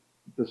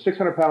 the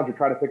 600 pounds you're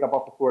trying to pick up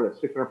off the floor, that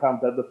 600 pound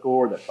deadlift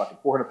core, that fucking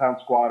 400 pound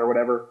squat or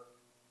whatever,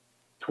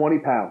 20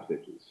 pounds,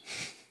 bitches.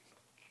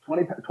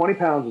 20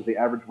 pounds is the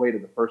average weight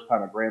of the first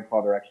time a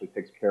grandfather actually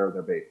takes care of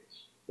their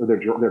babies, or their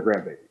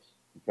grandbabies,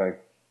 okay?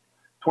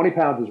 20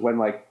 pounds is when,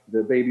 like,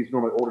 the baby's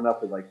normally old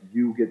enough that, like,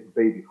 you get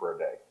the baby for a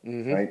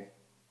day, right?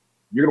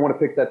 You're going to want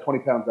to pick that 20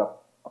 pounds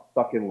up a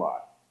fucking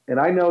lot. And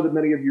I know that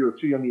many of you are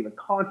too young to even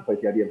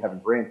contemplate the idea of having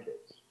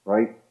grandkids,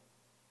 right?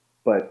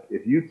 But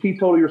if you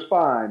teetotal your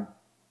spine,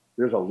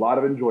 there's a lot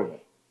of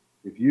enjoyment.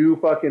 If you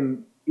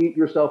fucking eat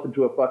yourself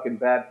into a fucking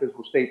bad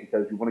physical state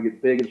because you want to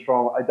get big and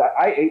strong,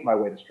 I ate my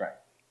way to strength.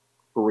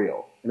 For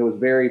real. And it was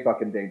very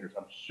fucking dangerous.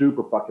 I'm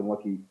super fucking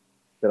lucky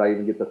that I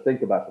even get to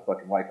think about the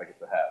fucking life I get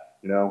to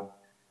have,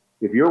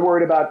 If you're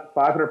worried about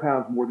 500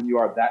 pounds more than you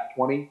are that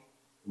 20,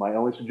 my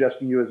only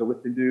suggestion to you as a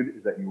lifting dude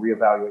is that you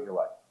reevaluate your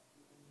life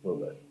a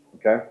little bit,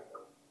 okay?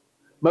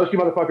 Most of you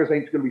motherfuckers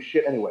ain't going to be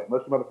shit anyway.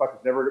 Most of you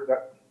motherfuckers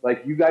never,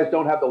 like, you guys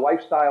don't have the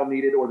lifestyle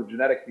needed or the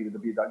genetics needed to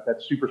be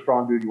that super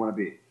strong dude you want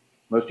to be.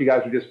 Most of you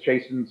guys are just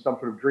chasing some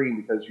sort of dream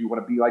because you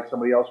want to be like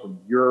somebody else when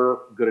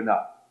you're good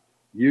enough.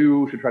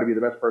 You should try to be the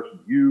best person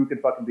you can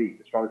fucking be,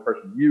 the strongest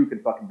person you can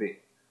fucking be.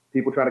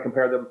 People trying to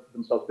compare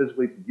themselves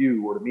physically to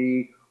you or to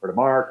me or to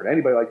Mark or to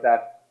anybody like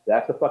that,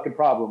 that's a fucking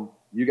problem.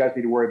 You guys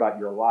need to worry about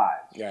your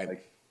lives. Yeah.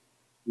 Like,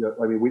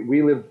 I mean,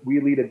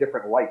 we lead a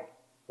different life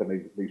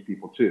than these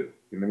people too.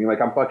 You know what I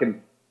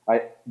mean?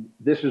 Like,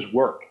 this is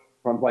work.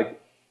 I'm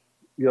like,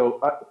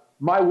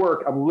 my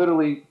work, I'm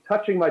literally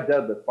touching my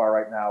deadlift bar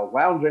right now,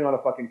 lounging on a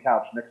fucking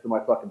couch next to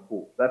my fucking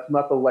pool. That's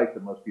not the life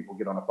that most people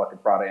get on a fucking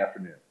Friday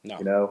afternoon.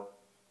 No.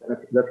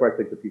 That's where I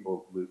think the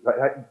people lose.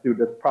 Dude,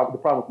 the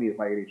problem with me is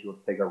my ADHD wants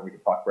to take over. We can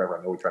talk forever.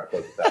 I know we try to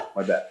close this out.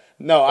 My bad.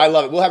 No, I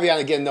love it. We'll have you on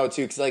again, though,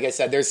 too, because like I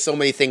said, there's so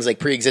many things like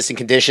pre-existing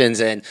conditions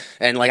and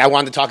like I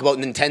wanted to talk about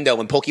Nintendo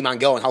and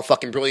Pokemon Go and how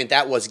fucking brilliant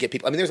that was to get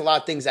people. I mean, there's a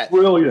lot of things that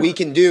we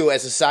can do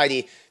as a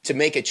society to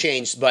make a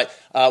change, but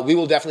we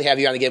will definitely have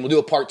you on again. We'll do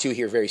a part 2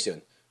 here very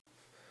soon.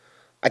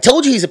 I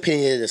told you he's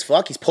opinionated as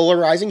fuck. He's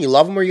polarizing. You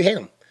love him or you hate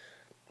him.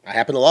 I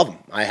happen to love him.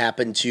 I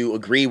happen to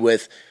agree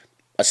with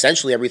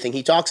essentially everything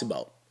he talks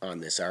about on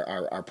this,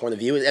 our point of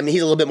view. I mean,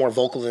 he's a little bit more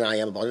vocal than I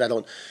am about it. I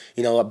don't,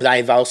 but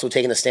I've also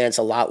taken a stance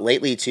a lot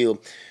lately to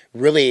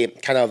really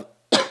kind of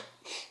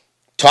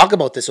talk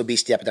about this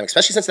obesity epidemic,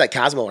 especially since that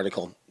Cosmo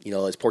article,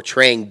 is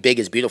portraying big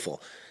is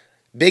beautiful.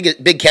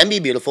 Big can be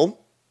beautiful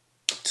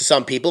to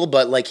some people,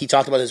 but like he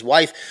talked about, his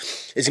wife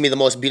is going to be the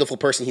most beautiful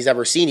person he's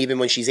ever seen, even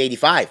when she's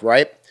 85,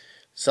 right?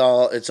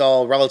 So it's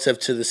all relative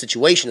to the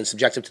situation and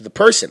subjective to the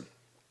person.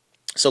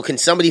 So can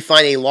somebody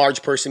find a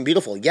large person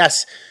beautiful?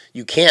 Yes,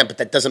 you can, but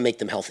that doesn't make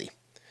them healthy.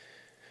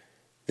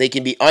 They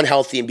can be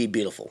unhealthy and be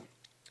beautiful.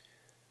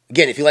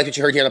 Again, if you like what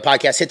you heard here on the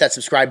podcast, hit that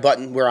subscribe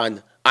button. We're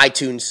on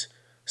iTunes,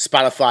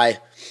 Spotify,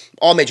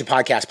 all major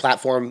podcast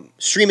platform,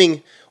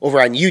 streaming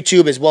over on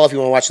YouTube as well if you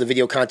want to watch the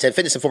video content.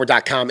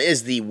 Fitnessinformer.com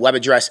is the web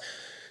address.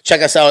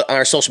 Check us out on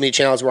our social media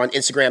channels. We're on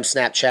Instagram,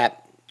 Snapchat,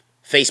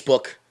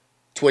 Facebook,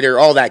 Twitter,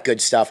 all that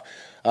good stuff.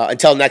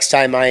 Until next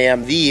time, I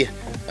am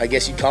I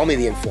guess you'd call me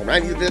the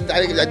informant.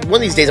 One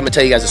of these days, I'm going to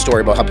tell you guys a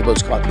story about how people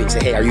just come up to me and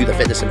say, hey, are you the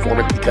fitness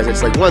informant? Because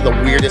it's like one of the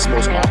weirdest,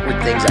 most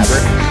awkward things ever.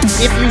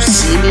 If you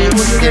see me in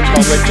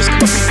public, just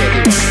come up and say,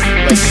 hey,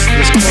 like,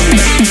 just call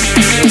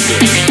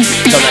me.